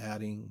wasn't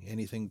adding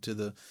anything to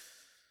the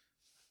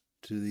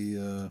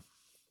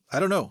I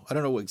don't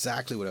know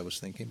exactly what I was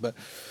thinking, but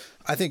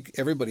I think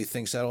everybody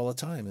thinks that all the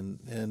time,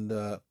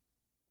 and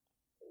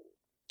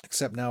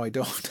except now I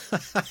don't.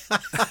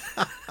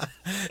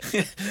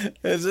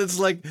 It's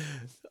like,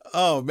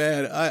 oh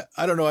man,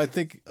 I don't know. I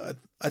think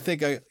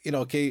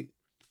okay,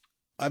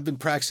 I've been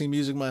practicing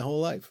music my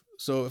whole life,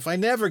 so if I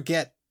never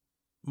get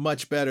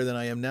much better than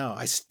I am now,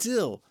 I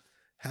still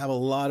have a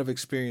lot of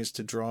experience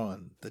to draw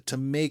on to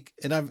make.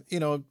 And I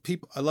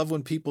love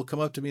when people come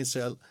up to me and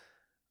say,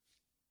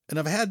 and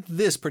I've had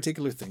this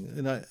particular thing,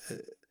 and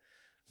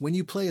when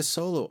you play a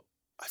solo,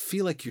 I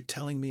feel like you're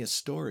telling me a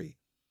story,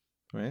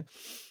 right?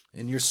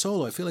 In your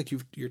solo, I feel like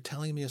you're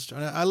telling me a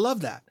story. I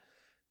love that.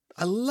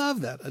 I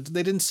love that.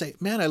 They didn't say,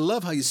 man, I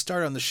love how you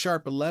start on the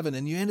sharp 11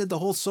 and you ended the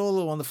whole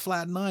solo on the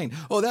flat 9.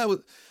 Oh, that was,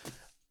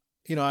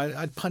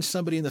 I'd punch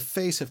somebody in the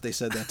face if they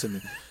said that to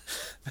me.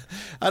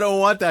 I don't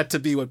want that to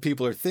be what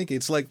people are thinking.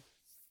 It's like,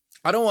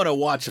 I don't want to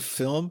watch a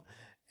film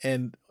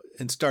and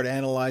start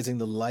analyzing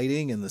the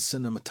lighting and the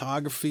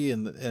cinematography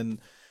and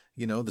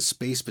the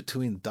space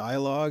between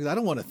dialogues. I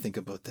don't want to think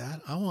about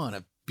that. I want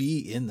to be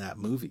in that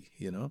movie,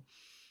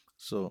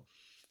 So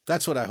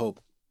that's what I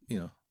hope,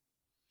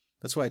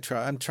 That's why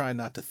I'm trying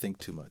not to think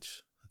too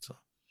much. That's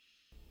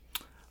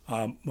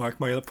all. Mark,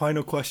 my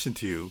final question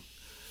to you.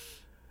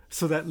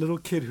 So that little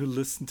kid who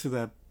listened to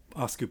that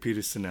Oscar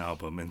Peterson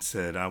album and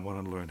said, I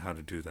want to learn how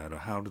to do that, or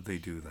how did they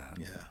do that?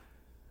 Yeah.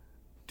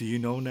 Do you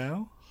know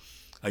now?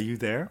 Are you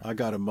there? I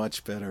got a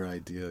much better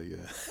idea,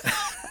 yeah.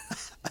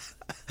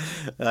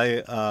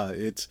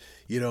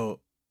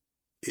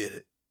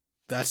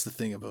 That's the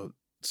thing about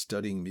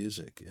studying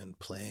music and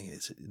playing,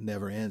 is it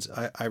never ends.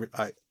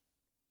 I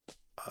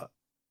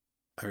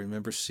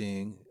remember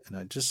seeing, and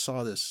I just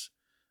saw this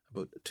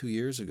about 2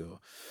 years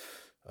ago,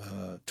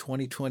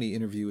 2020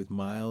 interview with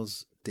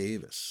Miles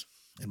Davis.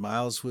 And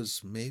Miles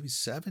was maybe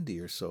 70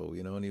 or so,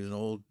 and he was an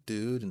old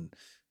dude, and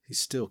he's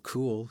still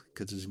cool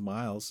because he's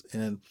Miles.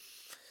 And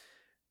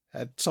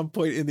at some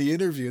point in the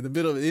interview, in the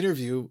middle of the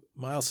interview,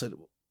 Miles said,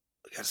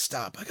 I got to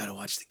stop. I got to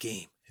watch the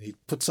game. And he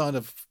puts on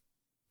a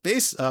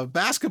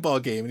basketball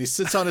game, and he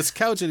sits on his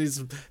couch, and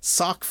his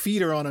sock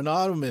feet are on an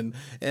ottoman,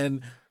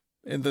 and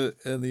the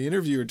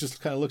interviewer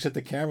just kind of looks at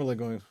the camera like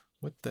going,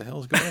 what the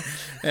hell's going on?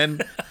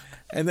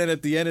 And then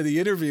at the end of the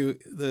interview,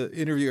 the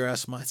interviewer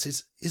asks Miles,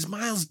 says, is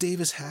Miles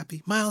Davis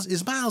happy?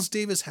 Is Miles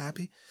Davis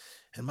happy?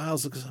 And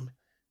Miles looks at him,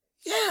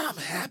 yeah, I'm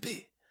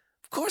happy.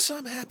 Of course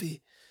I'm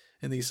happy.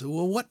 And he said,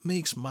 well, what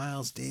makes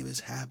Miles Davis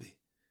happy?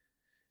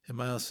 And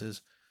Miles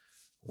says,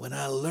 when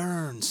I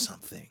learn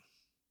something.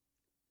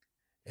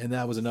 And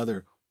that was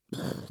another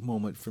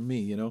moment for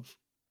me,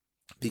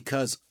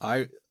 because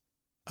I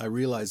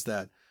realized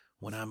that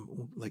when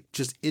I'm like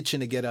just itching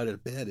to get out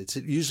of bed, it's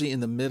usually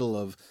in the middle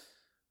of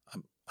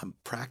I'm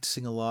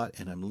practicing a lot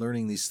and I'm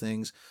learning these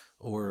things,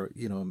 or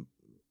I'm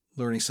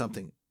learning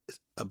something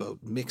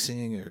about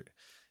mixing, or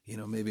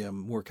maybe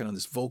I'm working on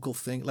this vocal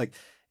thing. Like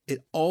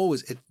it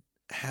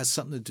has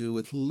something to do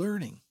with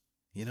learning,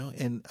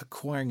 and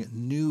acquiring a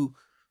new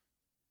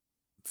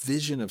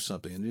vision of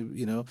something,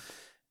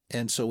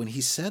 And so when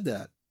he said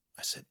that,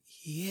 I said,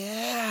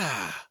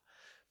 yeah,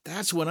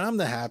 that's when I'm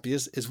the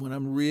happiest, is when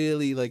I'm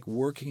really like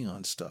working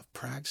on stuff,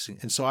 practicing.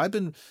 And so I've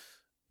been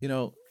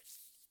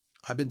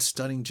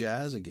studying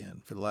jazz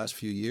again for the last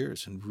few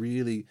years, and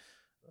really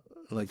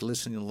like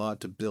listening a lot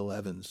to Bill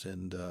Evans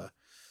and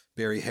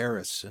Barry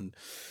Harris, and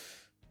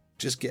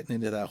just getting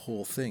into that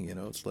whole thing,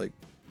 It's like,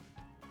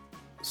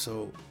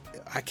 so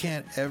I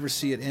can't ever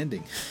see it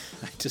ending.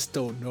 I just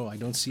don't know. I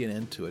don't see an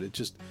end to it.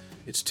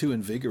 It's too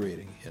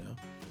invigorating,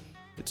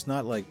 It's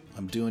not like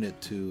I'm doing it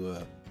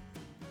to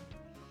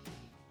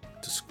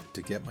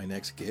get my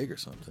next gig or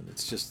something.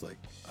 It's just like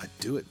I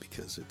do it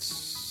because it's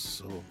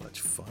so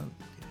much fun.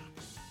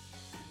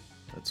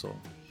 That's all.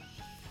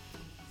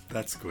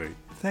 That's great.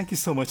 Thank you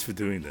so much for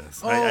doing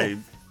this. Oh,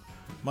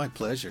 my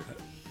pleasure.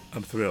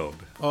 I'm thrilled.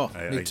 Oh,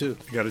 me too.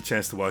 I got a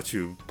chance to watch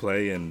you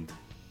play, and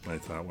I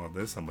thought, well,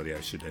 there's somebody I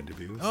should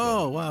interview. So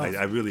Oh, wow.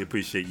 I really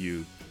appreciate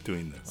you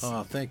doing this.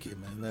 Oh, thank you,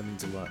 man. That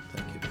means a lot.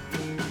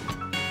 Thank you.